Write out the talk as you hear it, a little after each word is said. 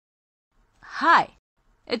Hi,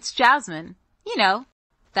 it's Jasmine. You know,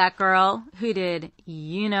 that girl who did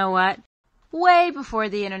you-know-what way before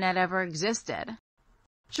the internet ever existed.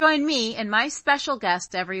 Join me and my special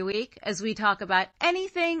guest every week as we talk about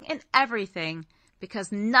anything and everything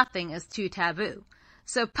because nothing is too taboo.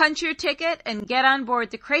 So punch your ticket and get on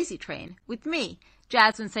board the crazy train with me,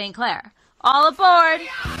 Jasmine St. Clair. All aboard!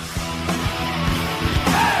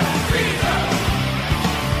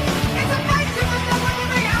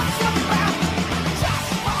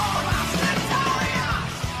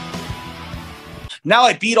 Now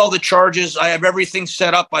I beat all the charges. I have everything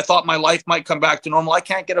set up. I thought my life might come back to normal. I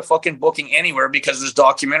can't get a fucking booking anywhere because this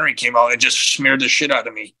documentary came out and just smeared the shit out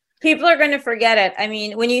of me. People are going to forget it. I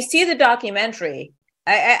mean, when you see the documentary,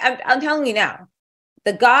 I'm telling you now,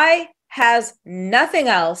 the guy has nothing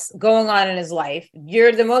else going on in his life.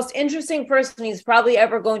 You're the most interesting person he's probably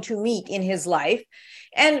ever going to meet in his life.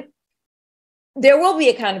 And there will be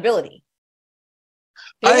accountability.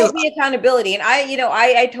 There will be accountability. And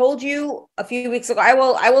I told you a few weeks ago,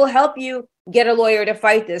 I will help you get a lawyer to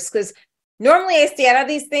fight this, because normally I stay out of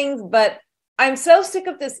these things, but I'm so sick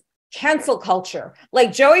of this cancel culture.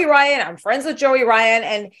 Like Joey Ryan, I'm friends with Joey Ryan,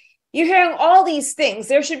 and you're hearing all these things.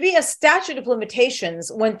 There should be a statute of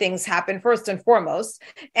limitations when things happen, first and foremost.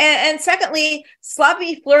 And secondly,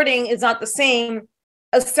 sloppy flirting is not the same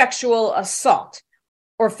as sexual assault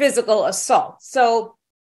or physical assault. So,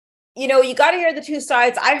 you got to hear the two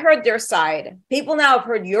sides. I heard their side. People now have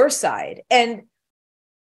heard your side. And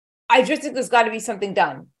I just think there's got to be something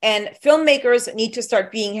done. And filmmakers need to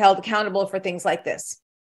start being held accountable for things like this.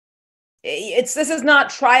 This is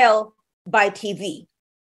not trial by TV.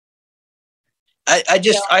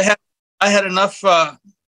 I had enough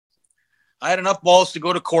balls to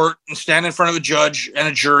go to court and stand in front of a judge and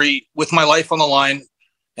a jury with my life on the line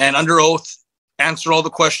and under oath answer all the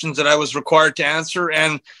questions that I was required to answer.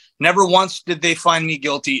 And never once did they find me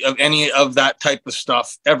guilty of any of that type of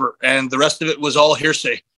stuff ever. And the rest of it was all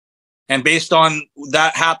hearsay. And based on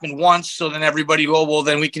that happened once, so then everybody, well,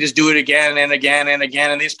 then we can just do it again and again and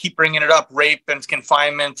again. And they just keep bringing it up, rape and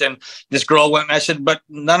confinement. And this girl went, and I said, but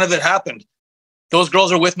none of it happened. Those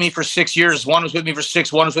girls are with me for 6 years. One was with me for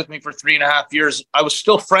 6, one was with me for 3.5 years. I was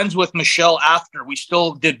still friends with Michelle after. We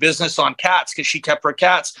still did business on cats because she kept her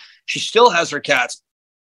cats. She still has her cats.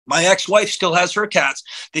 My ex-wife still has her cats.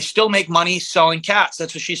 They still make money selling cats.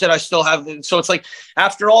 That's what she said. I still have them. So it's like,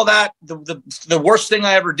 after all that, the worst thing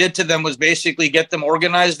I ever did to them was basically get them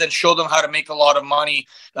organized and show them how to make a lot of money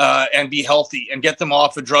and be healthy and get them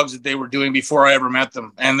off of drugs that they were doing before I ever met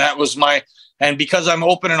them. And that was and because I'm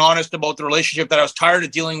open and honest about the relationship, that I was tired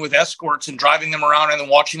of dealing with escorts and driving them around and then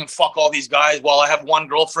watching them fuck all these guys while I have one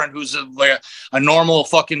girlfriend who's a normal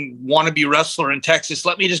fucking wannabe wrestler in Texas.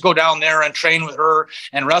 Let me just go down there and train with her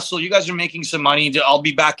and wrestle. You guys are making some money. I'll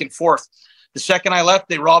be back and forth. The second I left,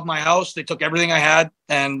 they robbed my house. They took everything I had.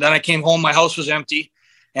 And then I came home. My house was empty.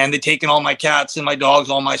 And they'd taken all my cats and my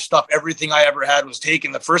dogs, all my stuff. Everything I ever had was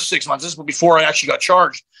taken the first 6 months. This was before I actually got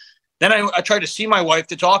charged. Then I tried to see my wife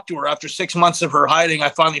to talk to her. After 6 months of her hiding, I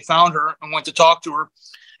finally found her and went to talk to her.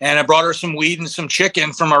 And I brought her some weed and some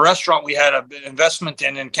chicken from a restaurant we had an investment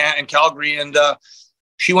in Calgary. And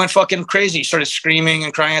she went fucking crazy, started screaming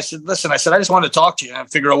and crying. I said, listen, I just wanted to talk to you and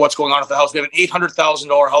figure out what's going on at the house. We have an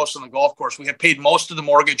 $800,000 house on the golf course. We had paid most of the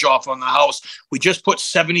mortgage off on the house. We just put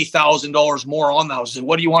 $70,000 more on the house. I said,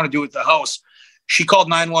 what do you want to do with the house? She called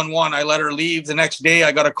 911. I let her leave. The next day,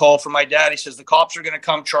 I got a call from my dad. He says, the cops are going to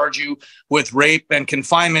come charge you with rape and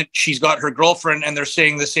confinement. She's got her girlfriend, and they're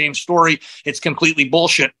saying the same story. It's completely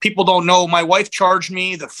bullshit. People don't know. My wife charged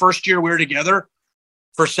me the first year we were together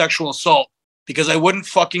for sexual assault because I wouldn't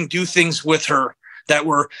fucking do things with her that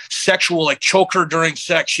were sexual, like choke her during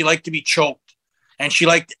sex. She liked to be choked. And she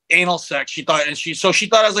liked anal sex. She thought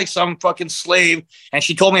I was like some fucking slave. And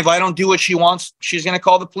she told me if I don't do what she wants, she's going to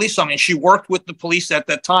call the police on me. And she worked with the police at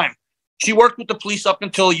that time. She worked with the police up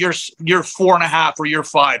until year 4.5 or year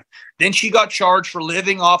 5. Then she got charged for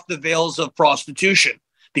living off the veils of prostitution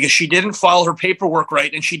because she didn't file her paperwork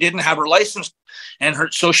right and she didn't have her license.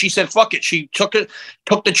 So she said, fuck it. She took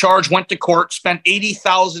the charge, went to court, spent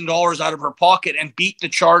 $80,000 out of her pocket and beat the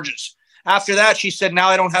charges. After that, she said, now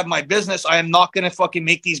I don't have my business. I am not going to fucking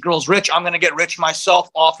make these girls rich. I'm going to get rich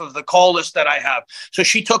myself off of the call list that I have. So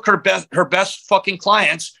she took her best fucking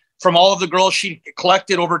clients from all of the girls she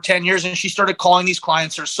collected over 10 years, and she started calling these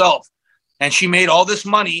clients herself. And she made all this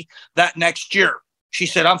money that next year. She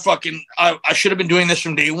said, I should have been doing this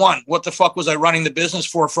from day one. What the fuck was I running the business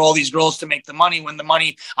for all these girls to make the money when the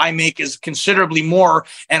money I make is considerably more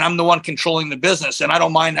and I'm the one controlling the business and I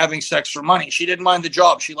don't mind having sex for money. She didn't mind the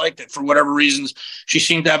job. She liked it for whatever reasons. She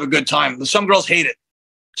seemed to have a good time. But some girls hate it.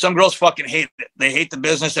 Some girls fucking hate it. They hate the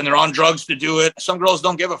business and they're on drugs to do it. Some girls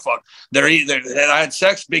don't give a fuck. I had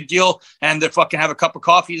sex, big deal, and they fucking have a cup of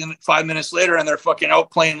coffee, and 5 minutes later, and they're fucking out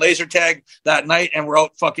playing laser tag that night, and we're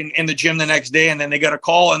out fucking in the gym the next day, and then they get a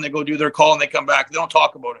call, and they go do their call, and they come back. They don't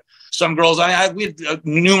talk about it. Some girls, we had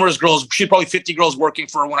numerous girls. She had probably 50 girls working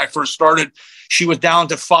for her when I first started. She was down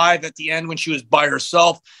to 5 at the end when she was by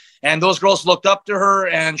herself. And those girls looked up to her,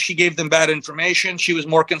 and she gave them bad information. She was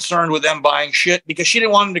more concerned with them buying shit because she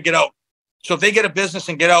didn't want them to get out. So if they get a business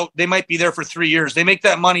and get out, they might be there for 3 years. They make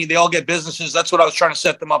that money. They all get businesses. That's what I was trying to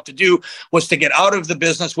set them up to do, was to get out of the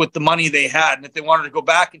business with the money they had. And if they wanted to go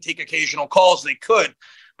back and take occasional calls, they could.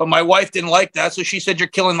 But my wife didn't like that. So she said, you're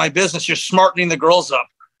killing my business. You're smartening the girls up.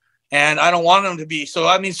 And I don't want them to be. So,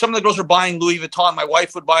 I mean, some of the girls are buying Louis Vuitton. My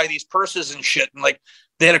wife would buy these purses and shit. And like,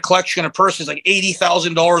 they had a collection of purses, like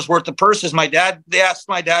 $80,000 worth of purses. They asked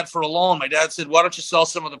my dad for a loan. My dad said, why don't you sell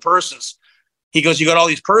some of the purses? He goes, you got all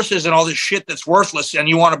these purses and all this shit that's worthless, and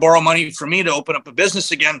you want to borrow money from me to open up a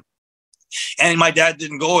business again. And my dad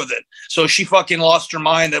didn't go with it. So she fucking lost her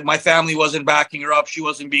mind that my family wasn't backing her up. She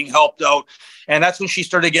wasn't being helped out. And that's when she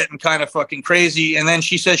started getting kind of fucking crazy. And then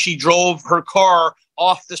she said she drove her car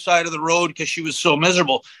off the side of the road because she was so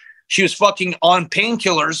miserable. She was fucking on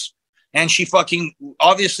painkillers. And she fucking,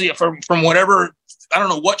 obviously, from whatever, I don't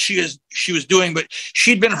know what she was doing, but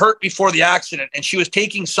she'd been hurt before the accident, and she was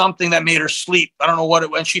taking something that made her sleep. I don't know what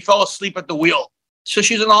it was. And she fell asleep at the wheel. So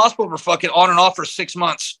she's in the hospital for fucking on and off for 6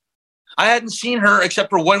 months. I hadn't seen her except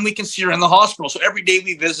for when we can see her in the hospital. So every day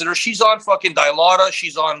we visit her. She's on fucking Dilaudid.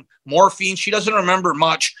 She's on morphine. She doesn't remember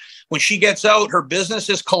much. When she gets out, her business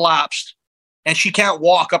is collapsed, and she can't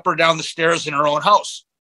walk up or down the stairs in her own house.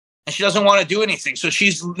 And she doesn't want to do anything. So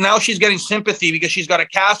she's getting sympathy because she's got a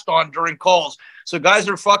cast on during calls. So guys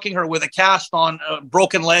are fucking her with a cast on, a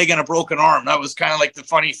broken leg and a broken arm. That was kind of like the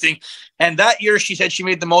funny thing. And that year she said she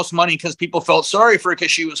made the most money because people felt sorry for her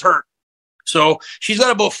because she was hurt. So she's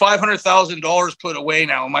got about $500,000 put away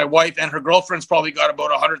now. My wife and her girlfriend's probably got about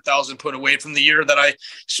 $100,000 put away from the year that I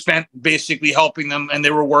spent basically helping them, and they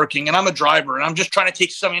were working. And I'm a driver, and I'm just trying to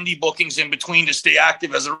take some indie bookings in between to stay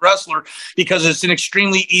active as a wrestler because it's an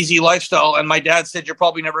extremely easy lifestyle. And my dad said, you're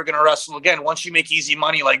probably never going to wrestle again. Once you make easy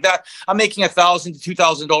money like that, I'm making $1,000 to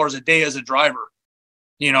 $2,000 a day as a driver.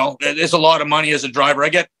 You know, it's a lot of money as a driver. I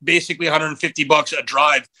get basically $150 a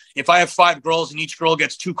drive. If I have 5 girls and each girl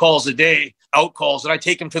gets 2 calls a day, out calls, and I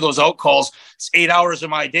take them to those out calls, it's 8 hours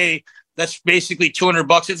of my day. That's basically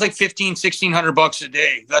 $200. It's like $1,600 a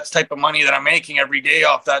day. That's the type of money that I'm making every day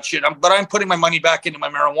off that shit. But I'm putting my money back into my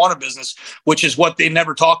marijuana business, which is what they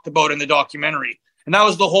never talked about in the documentary. And that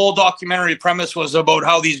was the whole documentary premise, was about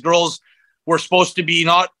how these girls were supposed to be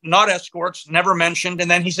not escorts, never mentioned.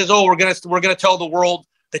 And then he says, oh, we're gonna tell the world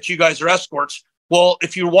that you guys are escorts. Well,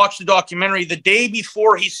 if you watch the documentary, the day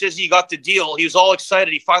before he says he got the deal, he was all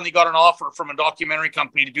excited. He finally got an offer from a documentary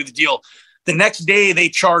company to do the deal. The next day they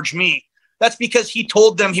charge me. That's because he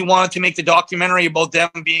told them he wanted to make the documentary about them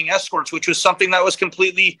being escorts, which was something that was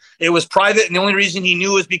it was private. And the only reason he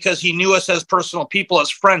knew is because he knew us as personal people, as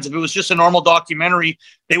friends. If it was just a normal documentary,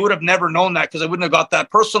 they would have never known that because I wouldn't have got that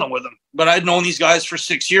personal with them. But I'd known these guys for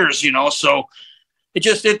 6 years, you know, so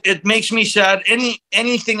it makes me sad.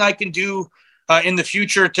 Anything I can do in the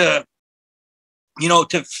future to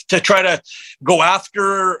try to go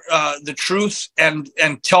after the truth and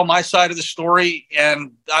tell my side of the story.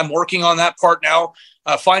 And I'm working on that part now.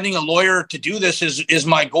 Finding a lawyer to do this is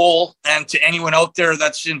my goal. And to anyone out there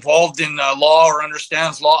that's involved in law or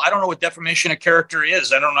understands law, I don't know what defamation of character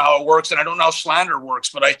is. I don't know how it works, and I don't know how slander works,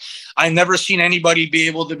 but I've never seen anybody be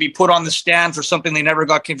able to be put on the stand for something they never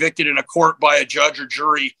got convicted in a court by a judge or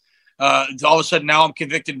jury. All of a sudden now I'm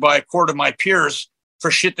convicted by a court of my peers for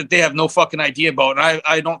shit that they have no fucking idea about. And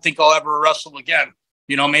I don't think I'll ever wrestle again.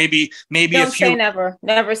 You know, maybe don't say never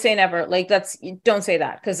say never. Like don't say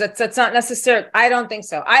that, because that's not necessary. I don't think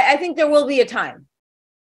so. I think there will be a time.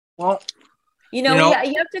 Well, you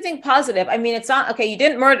have to think positive. I mean, it's not okay. You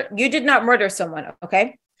did not murder someone.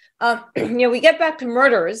 Okay. We get back to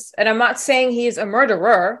murders, and I'm not saying he's a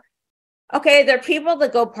murderer. Okay. There are people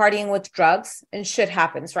that go partying with drugs and shit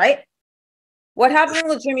happens, right? What happened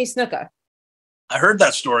with Jimmy Snuka? I heard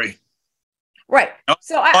that story. Right.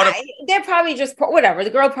 So they're probably just whatever. The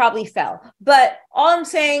girl probably fell. But all I'm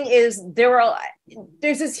saying is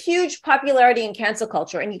there's this huge popularity in cancel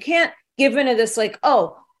culture, and you can't give into this like,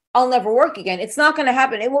 oh, I'll never work again. It's not going to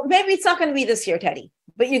happen. Maybe it's not going to be this year, Teddy,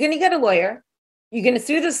 but you're going to get a lawyer. You're going to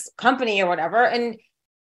sue this company or whatever, and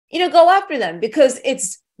go after them, because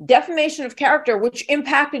it's defamation of character, which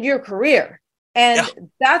impacted your career. And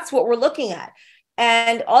that's what we're looking at.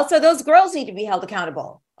 And also those girls need to be held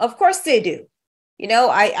accountable. Of course they do.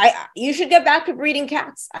 You should get back to breeding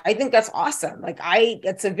cats. I think that's awesome.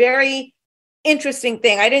 It's a very interesting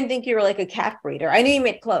thing. I didn't think you were like a cat breeder. I knew you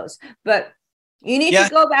made clothes, but you need to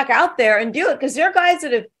go back out there and do it, because there are guys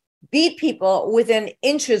that have beat people within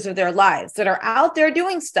inches of their lives that are out there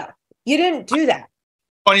doing stuff. You didn't do that.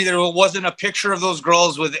 Funny, there wasn't a picture of those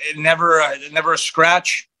girls with never a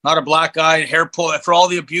scratch, not a black eye, hair pull. For all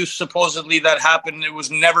the abuse supposedly that happened, it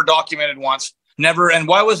was never documented once. Never. And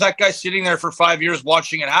why was that guy sitting there for 5 years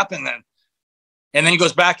watching it happen then? And then he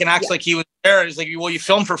goes back and acts like he was there. He's like, well, you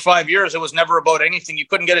filmed for 5 years. It was never about anything. You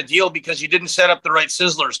couldn't get a deal because you didn't set up the right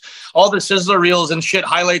sizzlers. All the sizzler reels and shit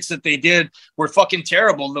highlights that they did were fucking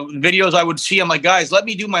terrible. The videos I would see, I'm like, guys, let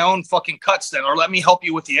me do my own fucking cuts then, or let me help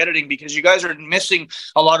you with the editing, because you guys are missing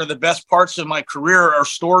a lot of the best parts of my career, or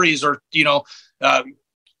stories, or,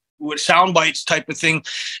 sound bites type of thing.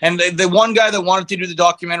 And the one guy that wanted to do the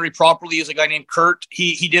documentary properly is a guy named Kurt.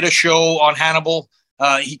 He did a show on Hannibal.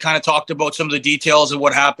 He kind of talked about some of the details of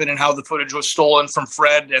what happened and how the footage was stolen from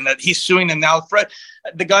Fred, and that he's suing them now. Fred,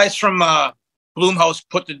 the guys from Bloomhouse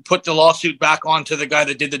put the lawsuit back onto the guy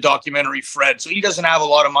that did the documentary, Fred. So he doesn't have a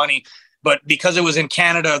lot of money, but because it was in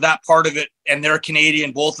Canada, that part of it, and they're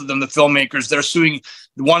Canadian, both of them, the filmmakers, they're suing.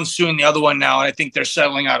 One's suing the other one now, and I think they're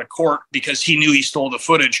settling out of court because he knew he stole the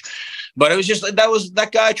footage. But it was just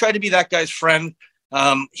that guy. I tried to be that guy's friend.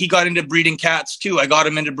 He got into breeding cats too. I got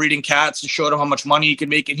him into breeding cats and showed him how much money he could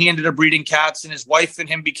make. And he ended up breeding cats, and his wife and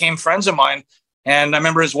him became friends of mine. And I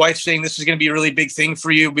remember his wife saying, this is going to be a really big thing for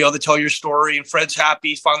you, be able to tell your story. And Fred's happy.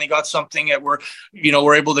 He's finally got something that we're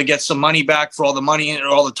able to get some money back for all the money and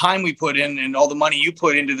all the time we put in and all the money you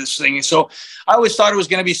put into this thing. And so I always thought it was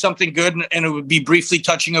going to be something good, and it would be briefly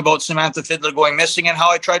touching about Samantha Fiddler going missing and how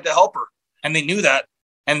I tried to help her. And they knew that.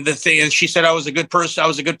 And the thing is, she said I was a good person. I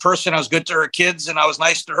was good to her kids, and I was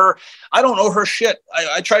nice to her. I don't know her shit.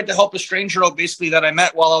 I tried to help a stranger out, basically, that I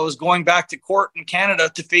met while I was going back to court in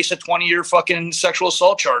Canada to face a 20-year fucking sexual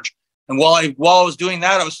assault charge. And while I was doing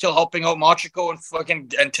that, I was still helping out Machiko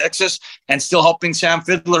and Texas, and still helping Sam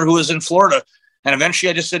Fiddler, who was in Florida. And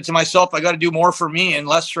eventually I just said to myself, I got to do more for me and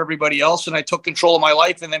less for everybody else. And I took control of my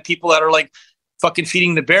life. And then people that are like fucking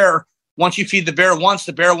feeding the bear, once you feed the bear once,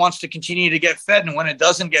 the bear wants to continue to get fed. And when it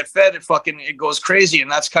doesn't get fed, it goes crazy.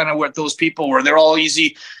 And that's kind of what those people were. They're all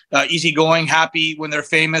easygoing, happy when they're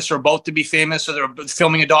famous or about to be famous, or they're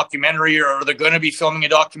filming a documentary, or they're going to be filming a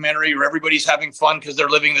documentary, or everybody's having fun because they're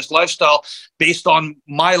living this lifestyle based on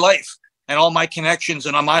my life and all my connections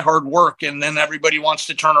and on my hard work. And then everybody wants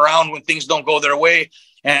to turn around when things don't go their way,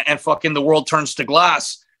 and fucking the world turns to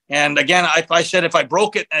glass. And again, I said, if I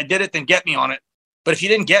broke it and I did it, then get me on it. But if you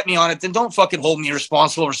didn't get me on it, then don't fucking hold me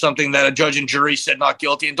responsible for something that a judge and jury said not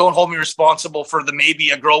guilty. And don't hold me responsible for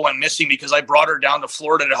maybe a girl went missing because I brought her down to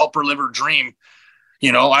Florida to help her live her dream.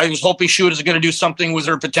 I was hoping she was going to do something with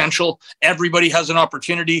her potential. Everybody has an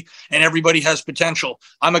opportunity, and everybody has potential.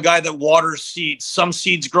 I'm a guy that waters seeds. Some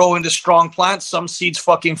seeds grow into strong plants. Some seeds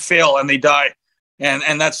fucking fail and they die.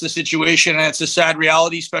 And that's the situation. And it's a sad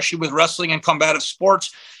reality, especially with wrestling and combative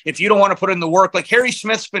sports. If you don't want to put in the work, like Harry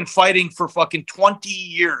Smith's been fighting for fucking 20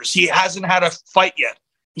 years. He hasn't had a fight yet.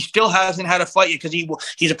 He still hasn't had a fight yet because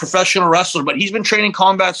he's a professional wrestler, but he's been training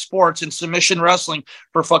combat sports and submission wrestling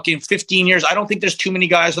for fucking 15 years. I don't think there's too many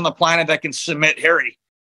guys on the planet that can submit Harry.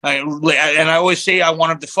 And I always say I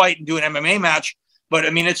want him to fight and do an MMA match, but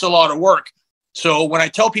I mean, it's a lot of work. So when I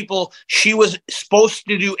tell people she was supposed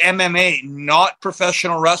to do MMA, not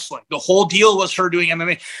professional wrestling, the whole deal was her doing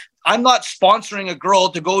MMA. I'm not sponsoring a girl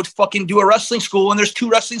to go fucking do a wrestling school when there's 2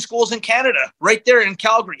 wrestling schools in Canada, right there in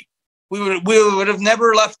Calgary. We would have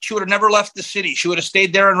never left. She would have never left the city. She would have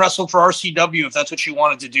stayed there and wrestled for RCW if that's what she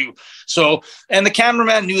wanted to do. So, and the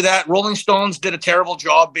cameraman knew that. Rolling Stones did a terrible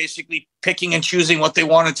job basically picking and choosing what they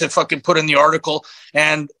wanted to fucking put in the article.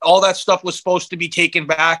 And all that stuff was supposed to be taken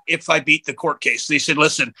back if I beat the court case. They said,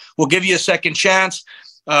 listen, we'll give you a second chance.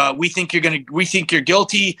 We think you're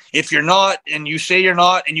guilty. If you're not, and you say you're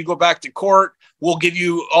not, and you go back to court, we'll give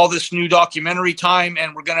you all this new documentary time,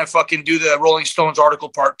 and we're going to fucking do the Rolling Stones article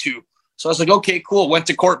part 2. So I was like, okay, cool. Went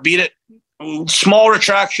to court, beat it. Small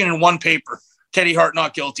retraction in 1 paper. Teddy Hart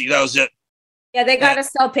not guilty. That was it. Yeah, they got to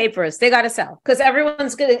sell papers. They got to sell because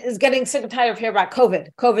everyone's is getting sick and tired of hearing about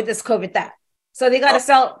COVID this, COVID that. So they got to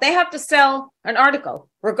sell. They have to sell an article,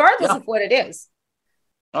 regardless of what it is.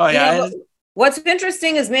 Oh yeah. What's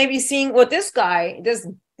interesting is maybe seeing what this guy, this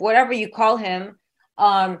whatever you call him,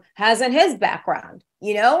 has in his background,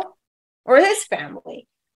 or his family.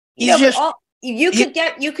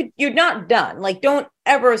 You're not done. Like, don't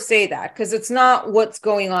ever say that because it's not what's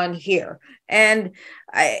going on here. And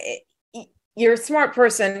you're a smart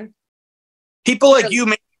person. People like you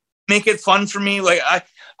make it fun for me. Like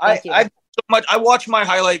I so much. I watch my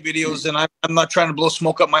highlight videos, and I'm not trying to blow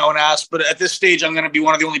smoke up my own ass, but at this stage, I'm going to be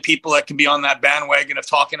one of the only people that can be on that bandwagon of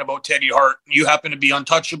talking about Teddy Hart. You happen to be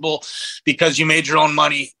untouchable because you made your own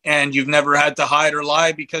money and you've never had to hide or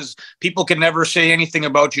lie, because people can never say anything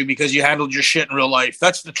about you because you handled your shit in real life.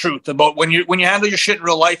 That's the truth about when you handle your shit in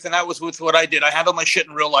real life, and that was with what I did. I handled my shit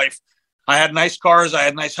in real life. I had nice cars. I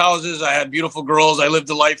had nice houses. I had beautiful girls. I lived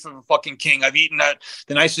the life of a fucking king. I've eaten at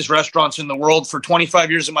the nicest restaurants in the world for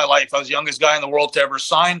 25 years of my life. I was the youngest guy in the world to ever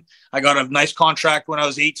sign. I got a nice contract when I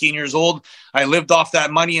was 18 years old. I lived off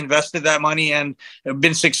that money, invested that money, and have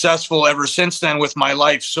been successful ever since then with my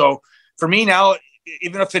life. So for me now,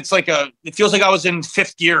 even if it's it feels like I was in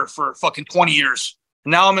fifth gear for fucking 20 years.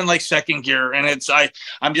 Now I'm in like second gear, and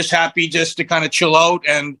I'm just happy just to kind of chill out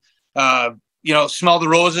and, smell the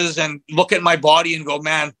roses and look at my body and go,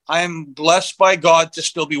 man, I am blessed by God to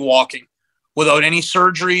still be walking without any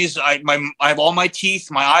surgeries. I have all my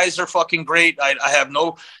teeth. My eyes are fucking great. I have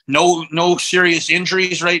no serious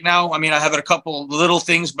injuries right now. I mean, I have a couple little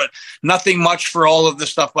things, but nothing much for all of the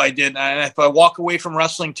stuff I did. And if I walk away from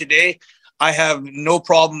wrestling today, I have no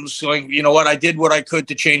problems going, you know what, I did what I could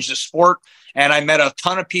to change the sport. And I met a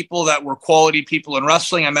ton of people that were quality people in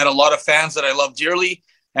wrestling. I met a lot of fans that I love dearly.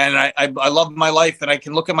 And I love my life, and I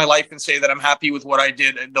can look at my life and say that I'm happy with what I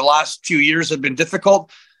did. And the last few years have been difficult.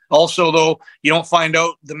 Also, though, you don't find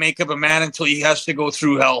out the make of a man until he has to go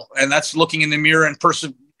through hell. And that's looking in the mirror and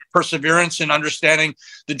perseverance and understanding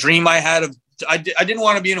the dream I had of, I didn't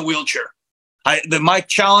want to be in a wheelchair. My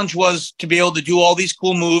challenge was to be able to do all these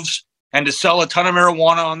cool moves and to sell a ton of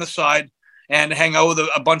marijuana on the side and hang out with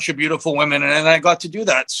a bunch of beautiful women. And I got to do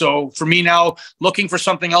that. So for me now, looking for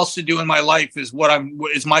something else to do in my life is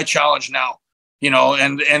is my challenge now,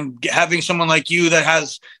 and having someone like you that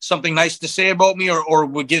has something nice to say about me or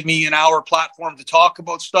would give me an hour platform to talk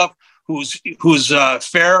about stuff, who's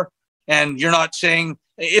fair. And you're not saying,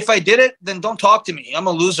 if I did it, then don't talk to me. I'm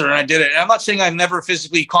a loser and I did it. And I'm not saying I've never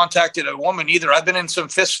physically contacted a woman either. I've been in some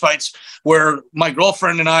fist fights where my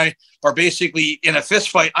girlfriend and I are basically in a fist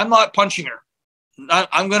fight. I'm not punching her.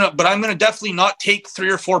 I'm gonna definitely not take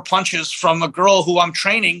 3 or 4 punches from a girl who I'm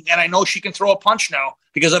training, and I know she can throw a punch now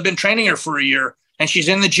because I've been training her for a year, and she's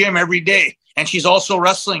in the gym every day, and she's also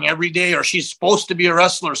wrestling every day, or she's supposed to be a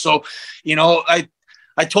wrestler. So,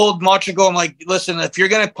 I told Machigo, I'm like, listen, if you're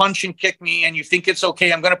gonna punch and kick me and you think it's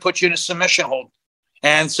okay, I'm gonna put you in a submission hold.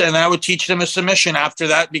 And so, and I would teach them a submission after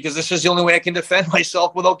that, because this is the only way I can defend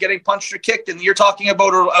myself without getting punched or kicked. And you're talking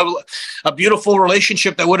about a beautiful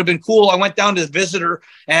relationship that would have been cool. I went down to visit her,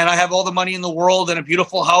 and I have all the money in the world and a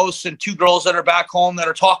beautiful house and 2 girls that are back home that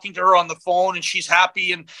are talking to her on the phone, and she's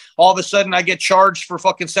happy. And all of a sudden I get charged for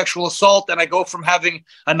fucking sexual assault. And I go from having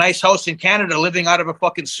a nice house in Canada, living out of a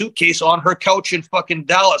fucking suitcase on her couch in fucking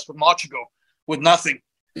Dallas with Machigo with nothing.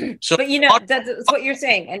 So, but that's what you're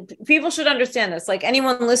saying, and people should understand this. Like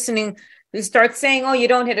anyone listening who starts saying, "Oh, you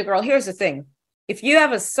don't hit a girl," here's the thing: if you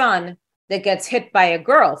have a son that gets hit by a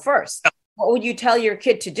girl first, what would you tell your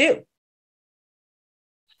kid to do?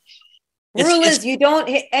 Rule is you don't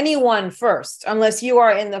hit anyone first unless you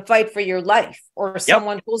are in the fight for your life or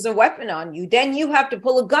someone pulls a weapon on you. Then you have to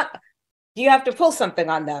pull a gun. You have to pull something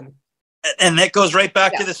on them, and that goes right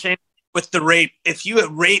back to the same with the rape. If you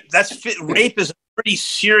have rape, rape is a pretty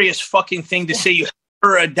serious fucking thing to say you have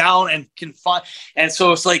her down and confine. And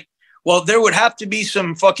so it's like, well, there would have to be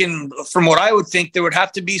some fucking, from what I would think, there would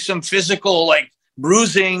have to be some physical like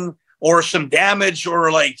bruising or some damage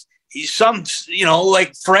or like some,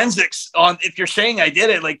 like forensics on, if you're saying I did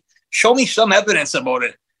it, like show me some evidence about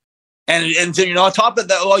it. And on top of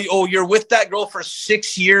that, oh, you're with that girl for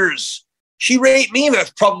 6 years. She raped me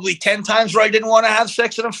probably 10 times where I didn't want to have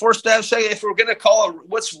sex and I'm forced to have sex. If we're going to call it,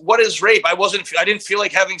 what is rape? I didn't feel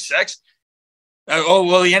like having sex.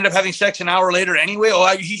 He ended up having sex an hour later anyway.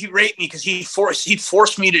 He raped me because he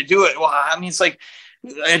forced me to do it. Well, I mean, it's like,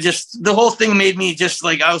 the whole thing made me just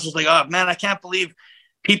like, I was just like, oh man, I can't believe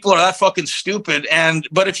people are that fucking stupid.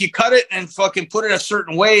 But if you cut it and fucking put it a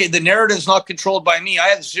certain way, the narrative's not controlled by me. I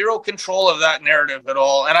had zero control of that narrative at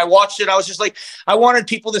all. And I watched it. I was just like, I wanted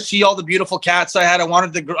people to see all the beautiful cats I had. I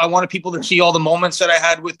wanted people to see all the moments that I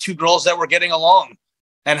had with 2 girls that were getting along,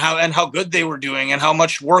 and how good they were doing, and how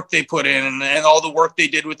much work they put in, and all the work they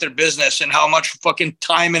did with their business, and how much fucking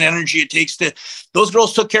time and energy it takes those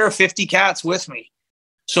girls took care of 50 cats with me.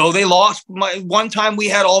 So they lost one time we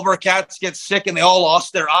had all of our cats get sick and they all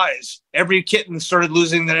lost their eyes. Every kitten started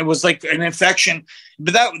losing that. It was like an infection,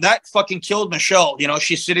 but that fucking killed Michelle.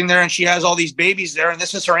 She's sitting there and she has all these babies there and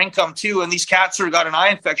this is her income too. And these cats got an eye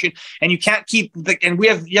infection and you can't keep you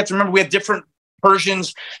have to remember we have different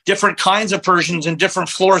Persians, different kinds of Persians and different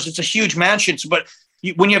floors. It's a huge mansion. But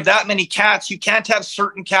when you have that many cats, you can't have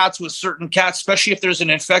certain cats with certain cats, especially if there's an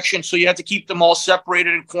infection. So you have to keep them all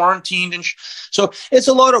separated and quarantined. And so it's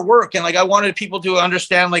a lot of work. And like, I wanted people to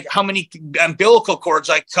understand like how many umbilical cords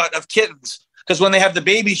I cut of kittens. Because when they have the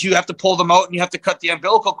babies, you have to pull them out and you have to cut the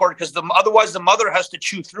umbilical cord because otherwise the mother has to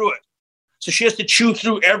chew through it. So she has to chew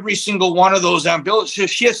through every single one of those umbilicals. So if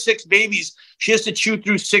she has 6 babies, she has to chew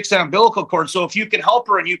through 6 umbilical cords. So if you can help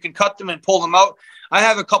her and you can cut them and pull them out. I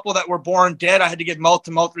have a couple that were born dead. I had to give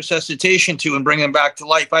mouth-to-mouth resuscitation to and bring them back to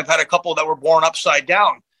life. I've had a couple that were born upside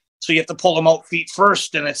down. So you have to pull them out feet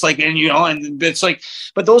first. And it's like, and you know, and it's like,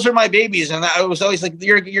 but those are my babies. And I was always like,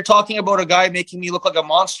 you're talking about a guy making me look like a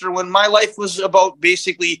monster when my life was about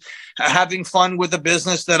basically having fun with a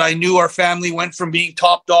business that I knew our family went from being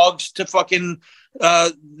top dogs to fucking,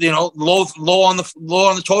 you know, low on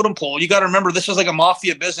the totem pole. You got to remember, this is like a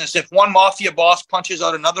mafia business. If one mafia boss punches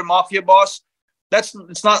out another mafia boss,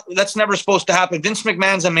 that's never supposed to happen. Vince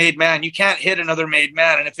McMahon's a made man. You can't hit another made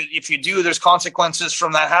man. And if you do, there's consequences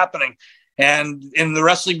from that happening. And in the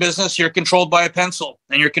wrestling business, you're controlled by a pencil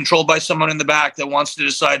and you're controlled by someone in the back that wants to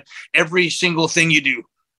decide every single thing you do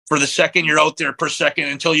for the second you're out there per second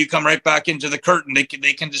until you come right back into the curtain. They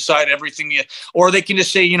can decide everything or they can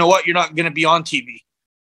just say, you know what, you're not going to be on TV.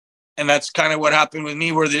 And that's kind of what happened with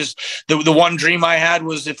me, where there's the one dream I had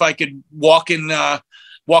was if I could walk in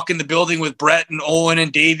the building with Brett and Owen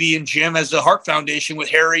and Davey and Jim as the Hart Foundation with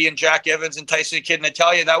Harry and Jack Evans and Tyson the Kid and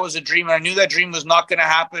Natalia. That was a dream. And I knew that dream was not going to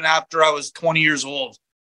happen after I was 20 years old.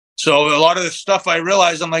 So a lot of the stuff I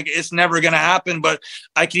realized, I'm like, it's never going to happen, but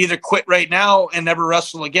I could either quit right now and never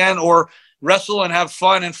wrestle again or wrestle and have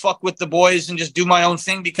fun and fuck with the boys and just do my own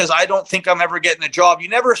thing, because I don't think I'm ever getting a job. You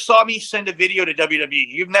never saw me send a video to WWE.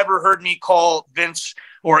 You've never heard me call Vince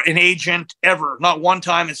or an agent ever, not one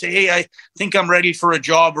time, and say, hey, I think I'm ready for a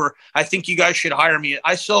job, or I think you guys should hire me.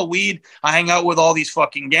 I sell weed. I hang out with all these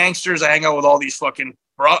fucking gangsters. I hang out with all these fucking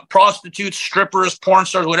prostitutes, strippers, porn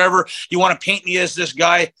stars, whatever. You want to paint me as this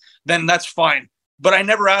guy, then that's fine. But I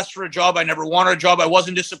never asked for a job. I never wanted a job. I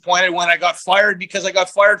wasn't disappointed when I got fired, because I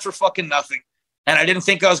got fired for fucking nothing. And I didn't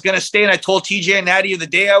think I was going to stay. And I told TJ and Natty the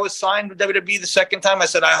day I was signed with WWE the second time, I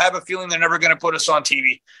said, I have a feeling they're never going to put us on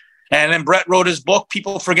TV. And then Brett wrote his book.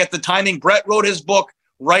 People forget the timing. Brett wrote his book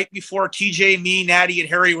right before TJ, me, Natty, and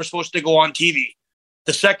Harry were supposed to go on TV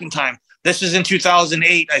the second time. This is in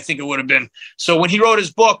 2008, I think it would have been. So when he wrote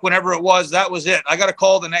his book, whenever it was, that was it. I got a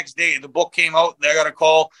call the next day. The book came out. I got a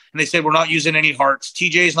call, and they said, we're not using any Harts.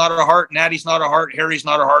 TJ's not a Hart. Natty's not a Hart. Harry's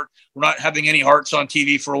not a Hart. We're not having any Harts on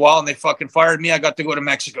TV for a while. And they fucking fired me. I got to go to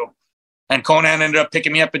Mexico. And Conan ended up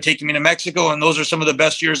picking me up and taking me to Mexico. And those are some of the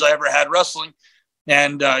best years I ever had wrestling.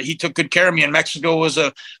 And he took good care of me. And Mexico was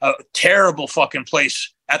a terrible fucking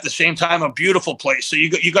place. At the same time, a beautiful place. So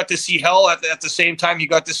you got to see hell at the same time you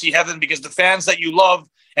got to see heaven, because the fans that you love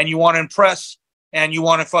and you want to impress and you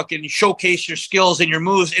want to fucking showcase your skills and your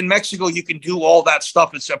moves in Mexico, you can do all that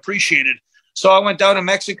stuff. It's appreciated. So I went down to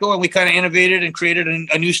Mexico and we kind of innovated and created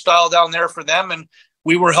a new style down there for them. And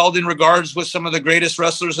we were held in regards with some of the greatest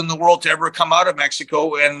wrestlers in the world to ever come out of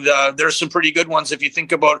Mexico. And there's some pretty good ones. If you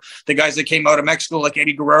think about the guys that came out of Mexico, like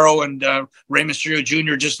Eddie Guerrero and Rey Mysterio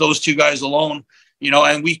Jr., just those two guys alone. You know,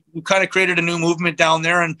 and we kind of created a new movement down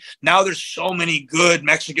there. And now there's so many good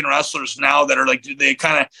Mexican wrestlers now that are like,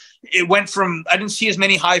 it went from, I didn't see as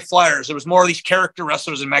many high flyers. There was more of these character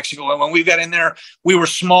wrestlers in Mexico. And when we got in there, we were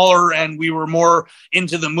smaller and we were more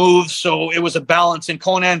into the moves. So it was a balance. And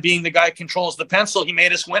Conan, being the guy who controls the pencil, he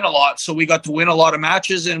made us win a lot. So we got to win a lot of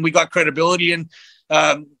matches and we got credibility. And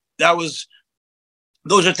those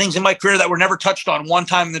are things in my career that were never touched on one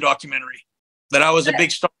time in the documentary, that I was a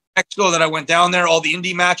big star. Mexico, that I went down there, all the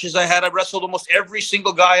indie matches I had, I wrestled almost every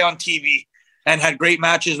single guy on TV and had great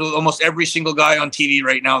matches with almost every single guy on TV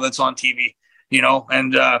right now that's on TV, you know,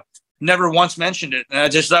 and never once mentioned it.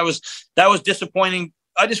 And that was disappointing.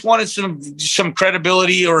 I just wanted some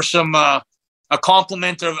credibility or some a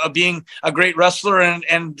compliment of being a great wrestler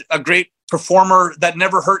and a great performer that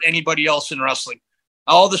never hurt anybody else in wrestling.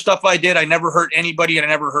 All the stuff I did, I never hurt anybody and I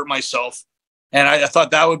never hurt myself. And I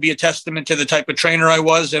thought that would be a testament to the type of trainer I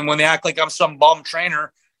was. And when they act like I'm some bum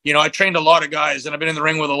trainer, you know, I trained a lot of guys and I've been in the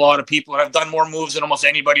ring with a lot of people and I've done more moves than almost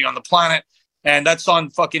anybody on the planet. And that's on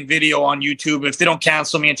fucking video on YouTube. If they don't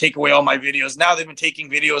cancel me and take away all my videos, now they've been taking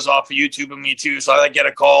videos off of YouTube of me too. So I get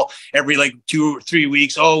a call every like 2 or 3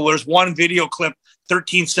 weeks. Oh, there's one video clip,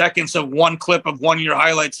 13 seconds of one clip of one of your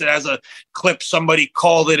highlights that has a clip. Somebody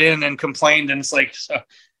called it in and complained. And it's like,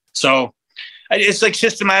 so it's like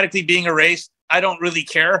systematically being erased. I don't really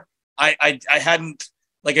care. I hadn't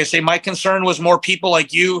Like I say, my concern was more people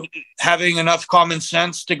like you having enough common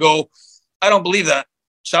sense to go, I don't believe that.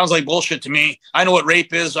 Sounds like bullshit to me. I know what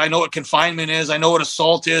rape is. I know what confinement is. I know what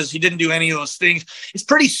assault is. He didn't do any of those things. It's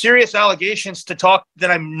pretty serious allegations to talk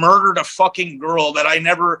that I murdered a fucking girl that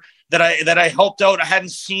I helped out. I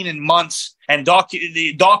hadn't seen in months, and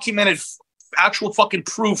the documented actual fucking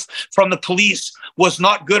proof from the police was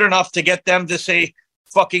not good enough to get them to say,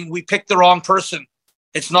 fucking, we picked the wrong person.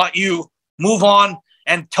 It's not you. Move on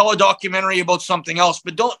and tell a documentary about something else,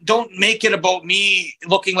 but don't make it about me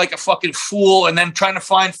looking like a fucking fool and then trying to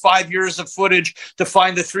find 5 years of footage to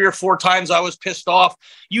find the 3 or 4 times I was pissed off.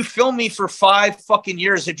 You filmed me for 5 fucking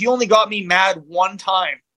years. If you only got me mad one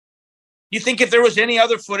time, you think if there was any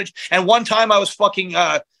other footage, and one time I was fucking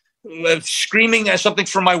screaming at something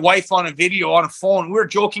from my wife on a video on a phone, we were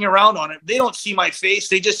joking around on it. They don't see my face.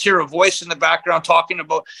 They just hear a voice in the background talking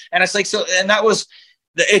about, and it's like, so, and that was,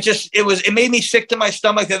 it made me sick to my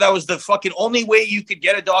stomach that was the fucking only way you could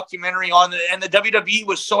get a documentary on it. And the WWE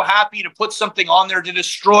was so happy to put something on there to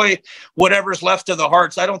destroy whatever's left of the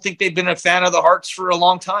Harts. I don't think they've been a fan of the Harts for a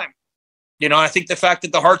long time. You know, I think the fact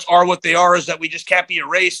that the Harts are what they are is that we just can't be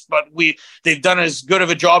erased, but they've done as good of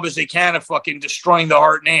a job as they can of fucking destroying the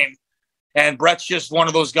Hart name. And Brett's just one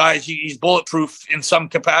of those guys. He's bulletproof in some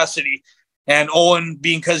capacity. And Owen,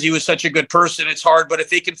 being because he was such a good person, it's hard. But if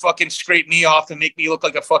they can fucking scrape me off and make me look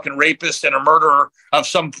like a fucking rapist and a murderer of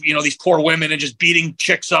some, you know, these poor women and just beating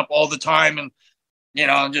chicks up all the time. And, you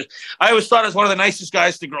know, I always thought I was one of the nicest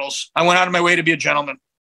guys to girls. I went out of my way to be a gentleman.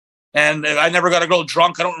 And I never got a girl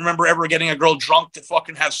drunk. I don't remember ever getting a girl drunk to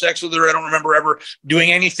fucking have sex with her. I don't remember ever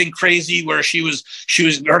doing anything crazy where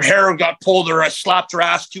her hair got pulled or I slapped her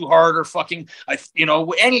ass too hard or fucking,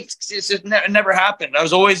 it never happened. I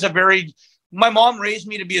was always my mom raised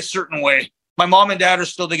me to be a certain way. My mom and dad are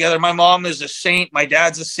still together. My mom is a saint. My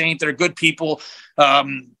dad's a saint. They're good people.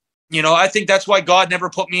 You know, I think that's why God never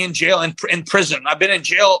put me in jail, in prison. I've been in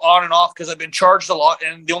jail on and off because I've been charged a lot.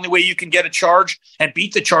 And the only way you can get a charge and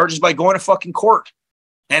beat the charge is by going to fucking court.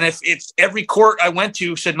 And if every court I went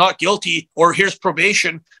to said not guilty or here's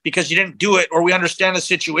probation because you didn't do it or we understand the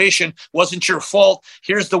situation, wasn't your fault,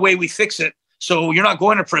 here's the way we fix it. So you're not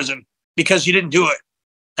going to prison because you didn't do it.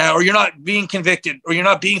 Or you're not being convicted, or you're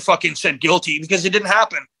not being fucking said guilty because it didn't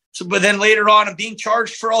happen. So, but then later on, I'm being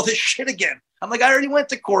charged for all this shit again. I'm like, I already went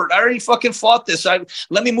to court. I already fucking fought this.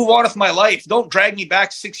 Let me move on with my life. Don't drag me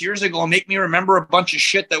back 6 years ago and make me remember a bunch of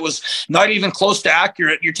shit that was not even close to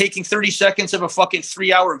accurate. You're taking 30 seconds of a fucking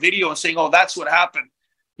 3-hour video and saying, oh, that's what happened.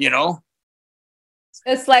 You know?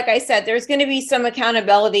 It's like I said, there's going to be some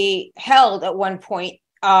accountability held at one point.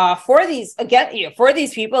 For these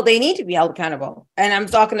people, they need to be held accountable. And I'm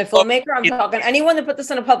talking to filmmaker, I'm talking anyone that put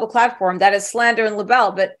this on a public platform, that is slander and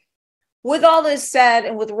libel. But with all this said,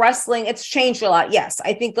 and with wrestling, it's changed a lot. Yes,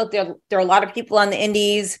 I think that there are a lot of people on the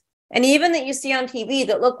indies, and even that you see on TV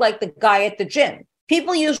that look like the guy at the gym.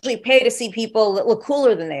 People usually pay to see people that look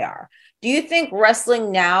cooler than they are. Do you think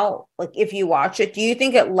wrestling now, like if you watch it, do you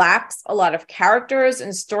think it lacks a lot of characters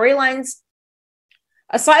and storylines?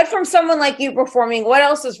 Aside from someone like you performing, what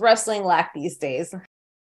else does wrestling lack these days?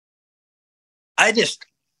 I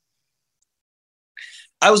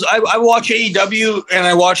watch AEW and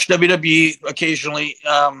I watch WWE occasionally.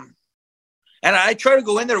 And I try to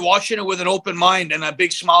go in there watching it with an open mind and a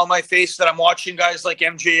big smile on my face that I'm watching guys like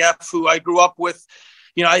MJF, who I grew up with.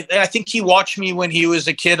 You know, I think he watched me when he was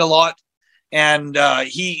a kid a lot. And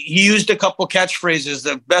he used a couple catchphrases,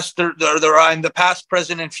 the best, I'm the past,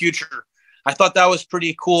 present, and future. I thought that was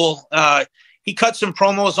pretty cool. He cut some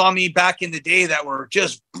promos on me back in the day that were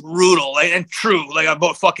just brutal and true. Like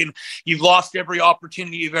about fucking, you've lost every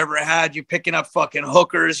opportunity you've ever had. You're picking up fucking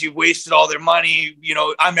hookers. You've wasted all their money. You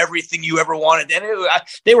know, I'm everything you ever wanted. And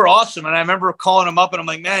they were awesome. And I remember calling him up and I'm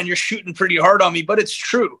like, man, you're shooting pretty hard on me, but it's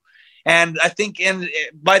true. And I think, and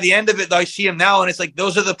by the end of it, I see him now and it's like,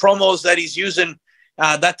 those are the promos that he's using,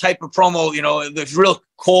 that type of promo, you know, the real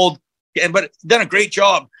cold, but done a great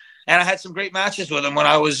job. And I had some great matches with him when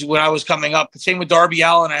I was coming up. Same with Darby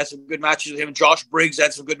Allin. I had some good matches with him. Josh Briggs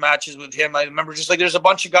had some good matches with him. I remember just like there's a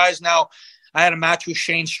bunch of guys now. I had a match with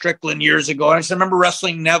Shane Strickland years ago. And I just remember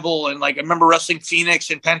wrestling Neville and like I remember wrestling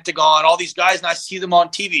Phoenix and Pentagon, all these guys, and I see them on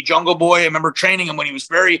TV. Jungle Boy, I remember training him when he was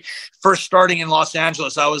very first starting in Los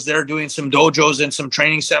Angeles. I was there doing some dojos and some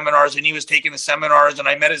training seminars, and he was taking the seminars, and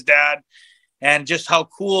I met his dad. And just how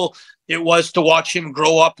cool it was to watch him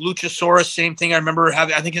grow up. Luchasaurus, same thing. I remember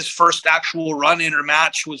having, I think his first actual run-in or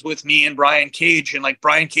match was with me and Brian Cage and like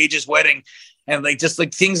Brian Cage's wedding. And like, just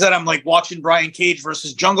like things that I'm like watching Brian Cage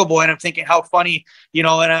versus Jungle Boy. And I'm thinking how funny, you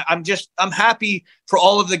know, and I'm happy for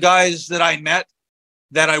all of the guys that I met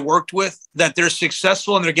that I worked with that they're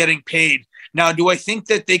successful and they're getting paid. Now, do I think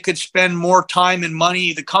that they could spend more time and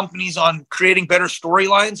money, the companies, on creating better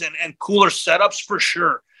storylines and cooler setups? For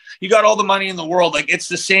sure. You got all the money in the world. Like, it's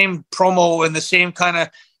the same promo and the same kind of,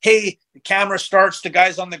 hey, the camera starts, the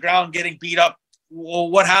guy's on the ground getting beat up. Well,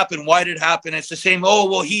 what happened? Why did it happen? It's the same. Oh,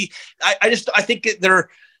 well, I think they're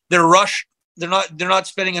rushed. They're not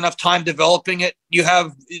spending enough time developing it.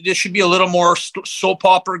 There should be a little more soap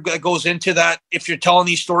opera that goes into that. If you're telling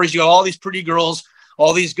these stories, you have all these pretty girls,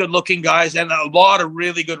 all these good looking guys, and a lot of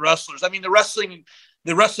really good wrestlers. I mean, the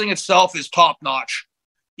wrestling itself is top notch.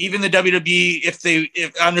 Even the WWE,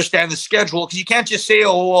 if I understand the schedule, because you can't just say,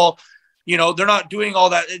 oh, well, they're not doing all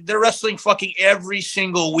that. They're wrestling fucking every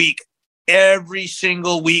single week, every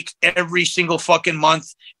single fucking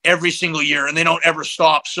month, every single year, and they don't ever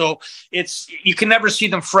stop. So you can never see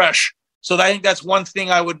them fresh. So I think that's one thing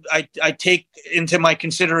I take into my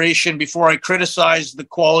consideration before I criticize the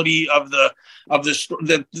quality of the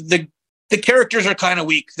characters are kind of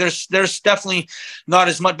weak. There's definitely not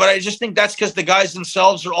as much, but I just think that's because the guys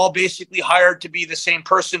themselves are all basically hired to be the same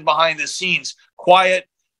person behind the scenes. Quiet,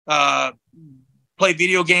 play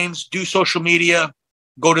video games, do social media,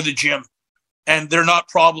 go to the gym. And they're not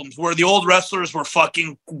problems. Where the old wrestlers were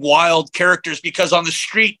fucking wild characters, because on the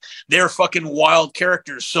street, they're fucking wild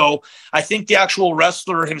characters. So I think the actual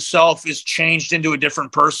wrestler himself is changed into a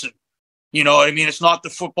different person. You know what I mean? It's not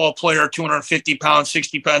the football player, 250 pounds,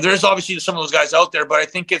 60 pounds. There's obviously some of those guys out there, but I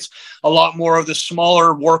think it's a lot more of the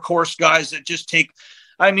smaller workhorse guys that just take.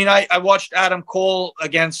 I mean, I watched Adam Cole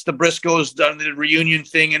against the Briscoes, the reunion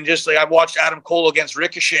thing, and just like I watched Adam Cole against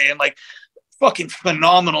Ricochet, and like, fucking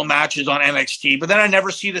phenomenal matches on NXT, but then I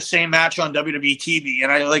never see the same match on WWE TV.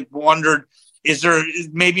 And I like wondered,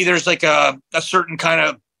 there's like a certain kind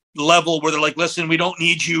of level where they're like, listen, we don't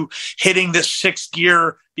need you hitting this sixth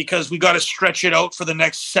gear because we got to stretch it out for the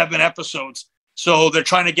next 7 episodes. So they're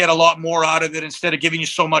trying to get a lot more out of it instead of giving you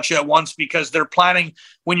so much at once, because they're planning,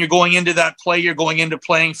 when you're going into that play, you're going into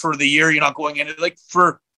playing for the year. You're not going into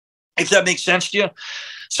if that makes sense to you.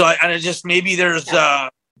 So I just, maybe there's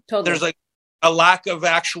like a lack of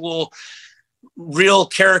actual real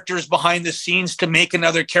characters behind the scenes to make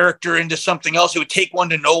another character into something else. It would take one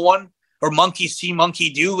to know one, or monkey see,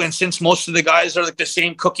 monkey do. And since most of the guys are like the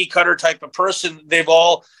same cookie cutter type of person, they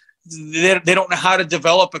don't know how to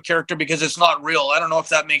develop a character because it's not real. I don't know if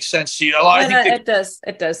that makes sense to you.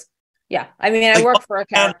 It does. Yeah. I mean, I work for a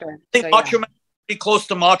character. I think Macho Man is pretty close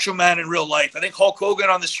to Macho Man in real life. I think Hulk Hogan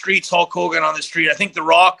on the street. I think The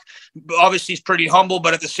Rock, obviously, he's pretty humble,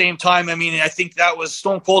 but at the same time, I mean, I think that was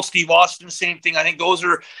Stone Cold Steve Austin, same thing. I think those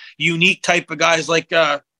are unique type of guys. Like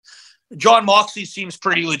John Moxley seems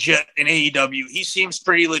pretty legit in AEW. He seems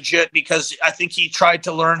pretty legit because I think he tried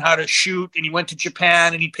to learn how to shoot, and he went to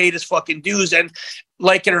Japan and he paid his fucking dues. And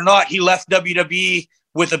like it or not, he left WWE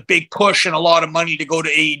with a big push and a lot of money to go to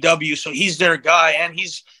AEW. So he's their guy, and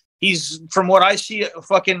he's from what I see, a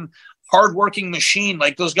fucking hardworking machine.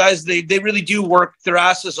 Like those guys, they really do work their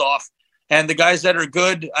asses off. And the guys that are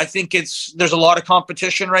good, I think there's a lot of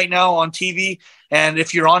competition right now on TV. And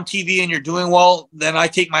if you're on TV and you're doing well, then I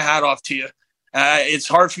take my hat off to you. It's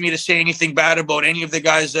hard for me to say anything bad about any of the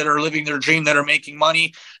guys that are living their dream, that are making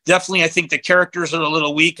money. Definitely, I think the characters are a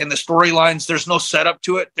little weak, and the storylines, there's no setup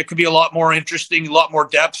to it. There could be a lot more interesting, a lot more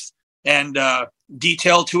depth and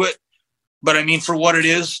detail to it. But I mean, for what it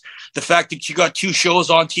is, the fact that you got 2 shows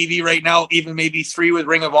on TV right now, even maybe 3 with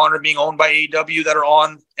Ring of Honor being owned by AEW that are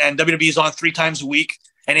on, and WWE is on 3 times a week,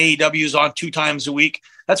 and AEW is on 2 times a week.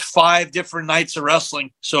 That's 5 different nights of wrestling.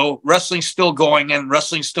 So wrestling's still going and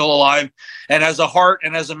wrestling's still alive. And as a Hart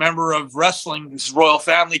and as a member of wrestling, this royal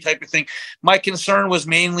family type of thing, my concern was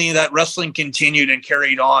mainly that wrestling continued and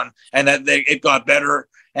carried on, and that it got better.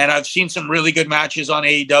 And I've seen some really good matches on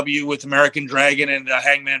AEW with American Dragon and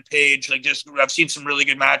Hangman Page. I've seen some really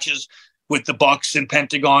good matches with the Bucks and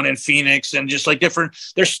Pentagon and Phoenix, and just like different.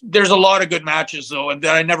 There's a lot of good matches though, and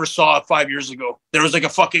that I never saw 5 years ago. There was I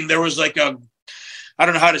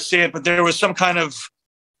don't know how to say it, but there was some kind of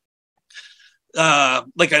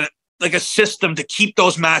like a system to keep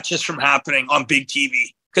those matches from happening on big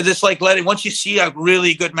TV. Because it's like once you see a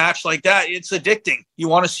really good match like that, it's addicting. You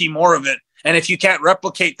want to see more of it. And if you can't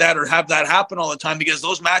replicate that or have that happen all the time, because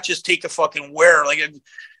those matches take a fucking wear. Like,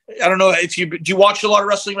 I don't know do you watch a lot of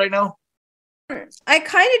wrestling right now? I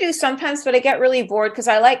kind of do sometimes, but I get really bored because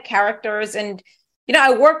I like characters, and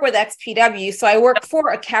I work with XPW, so I work for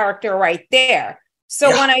a character right there. So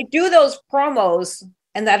when I do those promos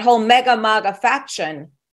and that whole mega maga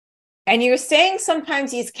faction, And you're saying sometimes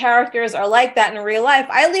these characters are like that in real life.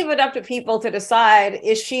 I leave it up to people to decide,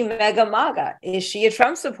 is she mega MAGA? Is she a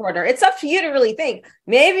Trump supporter? It's up to you to really think.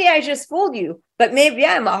 Maybe I just fooled you, but maybe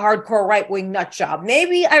I'm a hardcore right-wing nut job.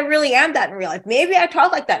 Maybe I really am that in real life. Maybe I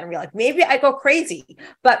talk like that in real life. Maybe I go crazy,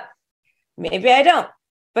 but maybe I don't.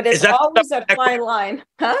 But it's always that fine line.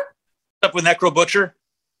 Huh? Up with Necro Butcher?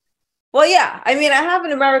 Well, yeah. I mean, I have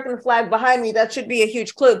an American flag behind me. That should be a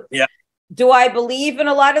huge clue. Yeah. Do I believe in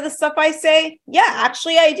a lot of the stuff I say? Yeah,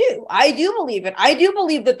 actually, I do. I do believe it. I do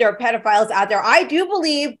believe that there are pedophiles out there. I do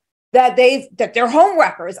believe that they're home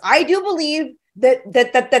wreckers. I do believe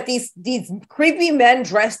that these creepy men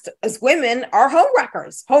dressed as women are home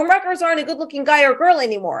wreckers. Home wreckers aren't a good-looking guy or girl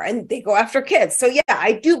anymore, and they go after kids. So yeah,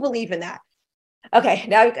 I do believe in that. Okay,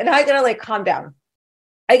 now I gotta like calm down.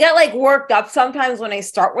 I get like worked up sometimes when I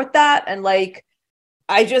start with that, and like,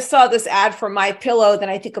 I just saw this ad for My Pillow, then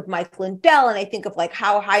I think of Mike Lindell, and I think of like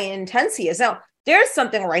how high intense he is. Now, there's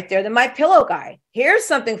something right there, the My Pillow guy. Here's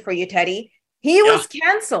something for you, Teddy. He was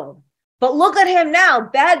canceled, but look at him now,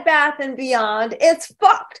 Bed Bath and Beyond. It's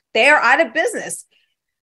fucked. They're out of business.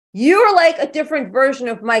 You're like a different version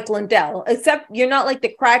of Mike Lindell, except you're not like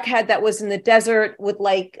the crackhead that was in the desert with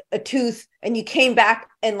like a tooth and you came back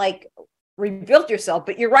and like rebuilt yourself.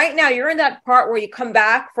 But you're in that part where you come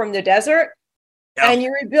back from the desert. Yeah. And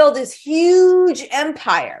you rebuild this huge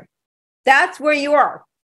empire. That's where you are.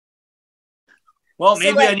 Well,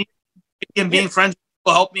 maybe I need him being friends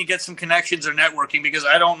will help me get some connections or networking, because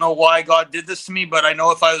I don't know why God did this to me, but I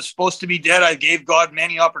know if I was supposed to be dead, I gave God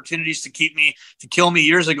many opportunities to kill me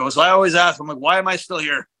years ago. So I always ask him, like, why am I still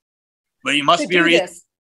here? But you must be a reason.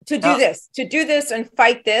 To do this and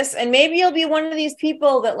fight this. And maybe you'll be one of these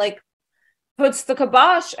people that like puts the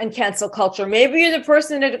kibosh on cancel culture. Maybe you're the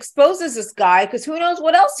person that exposes this guy, because who knows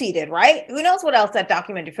what else he did, right? Who knows what else that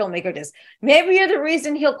documentary filmmaker does? Maybe you're the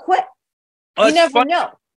reason he'll quit. You never know.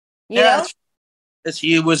 You know?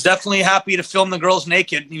 He was definitely happy to film the girls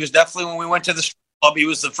naked. He was definitely, when we went to the club, he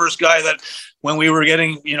was the first guy that, when we were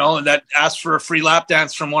getting, that asked for a free lap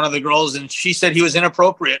dance from one of the girls, and she said he was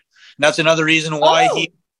inappropriate. And that's another reason why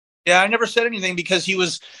I never said anything, because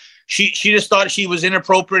she just thought he was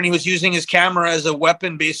inappropriate, and he was using his camera as a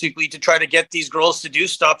weapon, basically, to try to get these girls to do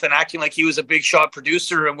stuff and acting like he was a big shot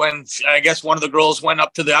producer. And when I guess one of the girls went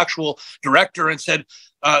up to the actual director and said,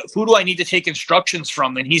 who do I need to take instructions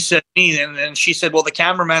from? And he said, me. And then she said, well, the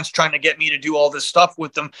cameraman's trying to get me to do all this stuff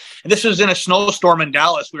with them. And this was in a snowstorm in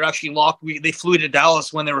Dallas. We were actually locked. They flew to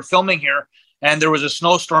Dallas when they were filming here, and there was a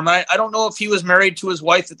snowstorm. I don't know if he was married to his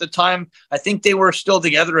wife at the time. I think they were still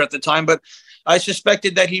together at the time, but I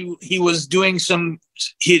suspected that he was doing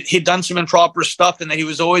he'd done some improper stuff, and that he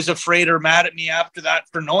was always afraid or mad at me after that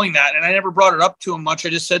for knowing that. And I never brought it up to him much. I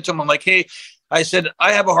just said to him, I'm like, hey, I said,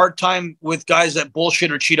 I have a hard time with guys that bullshit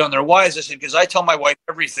or cheat on their wives. I said, because I tell my wife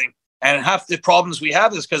everything. And half the problems we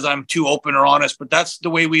have is because I'm too open or honest, but that's the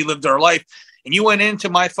way we lived our life. And you went into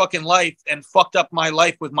my fucking life and fucked up my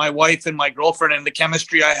life with my wife and my girlfriend and the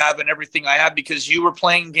chemistry I have and everything I have, because you were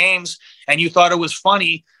playing games and you thought it was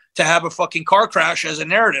funny to have a fucking car crash as a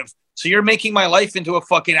narrative. So you're making my life into a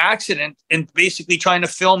fucking accident and basically trying to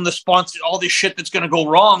film the sponsor, all this shit that's going to go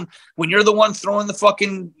wrong, when you're the one throwing the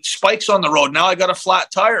fucking spikes on the road. Now I got a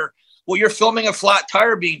flat tire. Well, you're filming a flat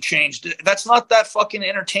tire being changed. That's not that fucking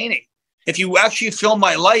entertaining. If you actually filmed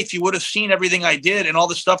my life, you would have seen everything I did and all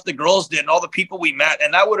the stuff the girls did and all the people we met.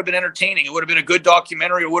 And that would have been entertaining. It would have been a good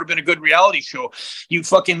documentary. It would have been a good reality show. You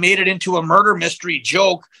fucking made it into a murder mystery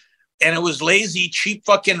joke. And it was lazy, cheap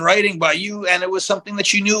fucking writing by you. And it was something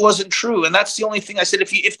that you knew wasn't true. And that's the only thing I said.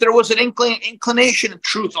 If there was an inclination of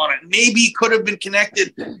truth on it, maybe it could have been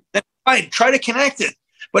connected, then fine, try to connect it.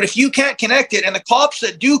 But if you can't connect it, and the cops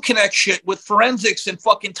that do connect shit with forensics and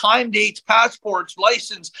fucking time dates, passports,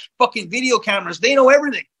 license, fucking video cameras, they know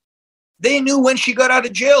everything. They knew when she got out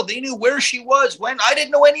of jail. They knew where she was. When I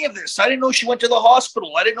didn't know any of this. I didn't know she went to the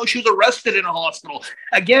hospital. I didn't know she was arrested in a hospital.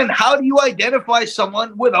 Again, how do you identify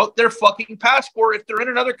someone without their fucking passport if they're in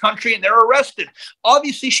another country and they're arrested?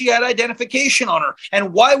 Obviously, she had identification on her.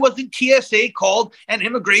 And why wasn't TSA called and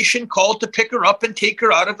immigration called to pick her up and take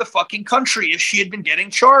her out of the fucking country if she had been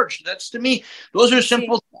getting charged? That's, to me, those are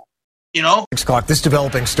simple. You know, 6 o'clock, this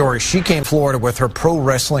developing story. She came to Florida with her pro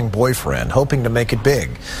wrestling boyfriend, hoping to make it big.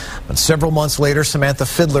 But several months later, Samantha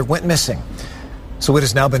Fiddler went missing. So it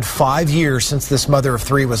has now been 5 years since this mother of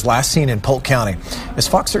 3 was last seen in Polk County. As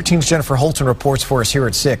Fox 13's Jennifer Holton reports for us here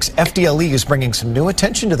at 6, FDLE is bringing some new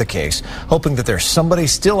attention to the case, hoping that there's somebody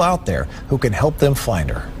still out there who can help them find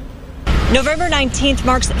her. November 19th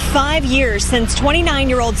marks 5 years since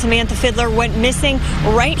 29-year-old Samantha Fiddler went missing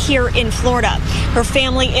right here in Florida. Her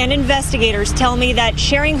family and investigators tell me that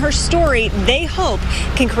sharing her story, they hope,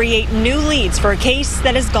 can create new leads for a case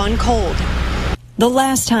that has gone cold. The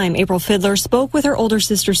last time April Fiddler spoke with her older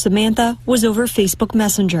sister Samantha was over Facebook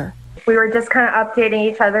Messenger. We were just kind of updating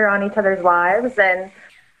each other on each other's lives, and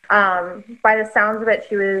by the sounds of it,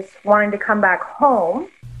 she was wanting to come back home.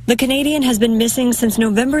 The Canadian has been missing since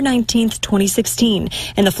November 19th, 2016,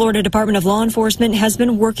 and the Florida Department of Law Enforcement has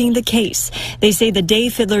been working the case. They say the day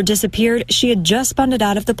Fiddler disappeared, she had just bonded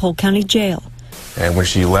out of the Polk County Jail. And when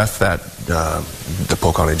she left the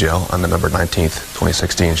Polk County Jail on November 19th,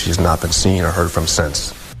 2016, she's not been seen or heard from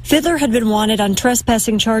since. Fiddler had been wanted on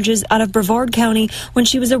trespassing charges out of Brevard County when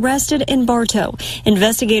she was arrested in Bartow.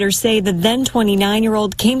 Investigators say the then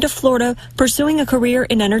 29-year-old came to Florida pursuing a career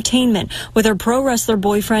in entertainment with her pro wrestler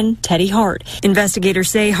boyfriend, Teddy Hart. Investigators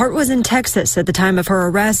say Hart was in Texas at the time of her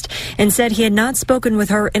arrest and said he had not spoken with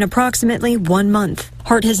her in approximately 1 month.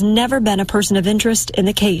 Hart has never been a person of interest in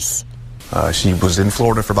the case. She was in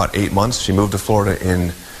Florida for about 8 months. She moved to Florida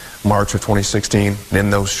in March of 2016. And in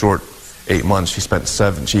those short 8 months, she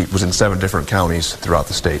was in 7 different counties throughout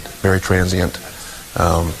the state. Very transient,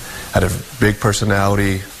 had a big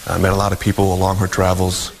personality, met a lot of people along her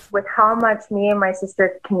travels. With how much me and my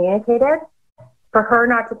sister communicated, for her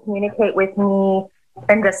not to communicate with me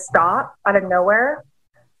and just stop out of nowhere,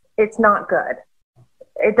 it's not good.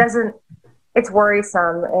 It's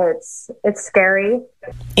worrisome. It's scary.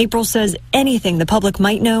 April says anything the public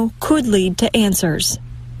might know could lead to answers.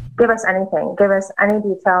 Give us anything. Give us any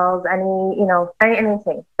details,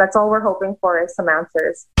 anything. That's all we're hoping for is some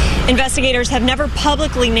answers. Investigators have never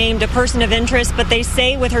publicly named a person of interest, but they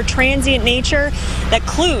say with her transient nature that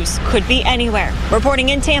clues could be anywhere. Reporting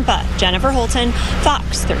in Tampa, Jennifer Holton,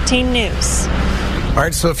 Fox 13 News. All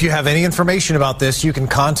right, so if you have any information about this, you can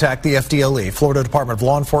contact the FDLE, Florida Department of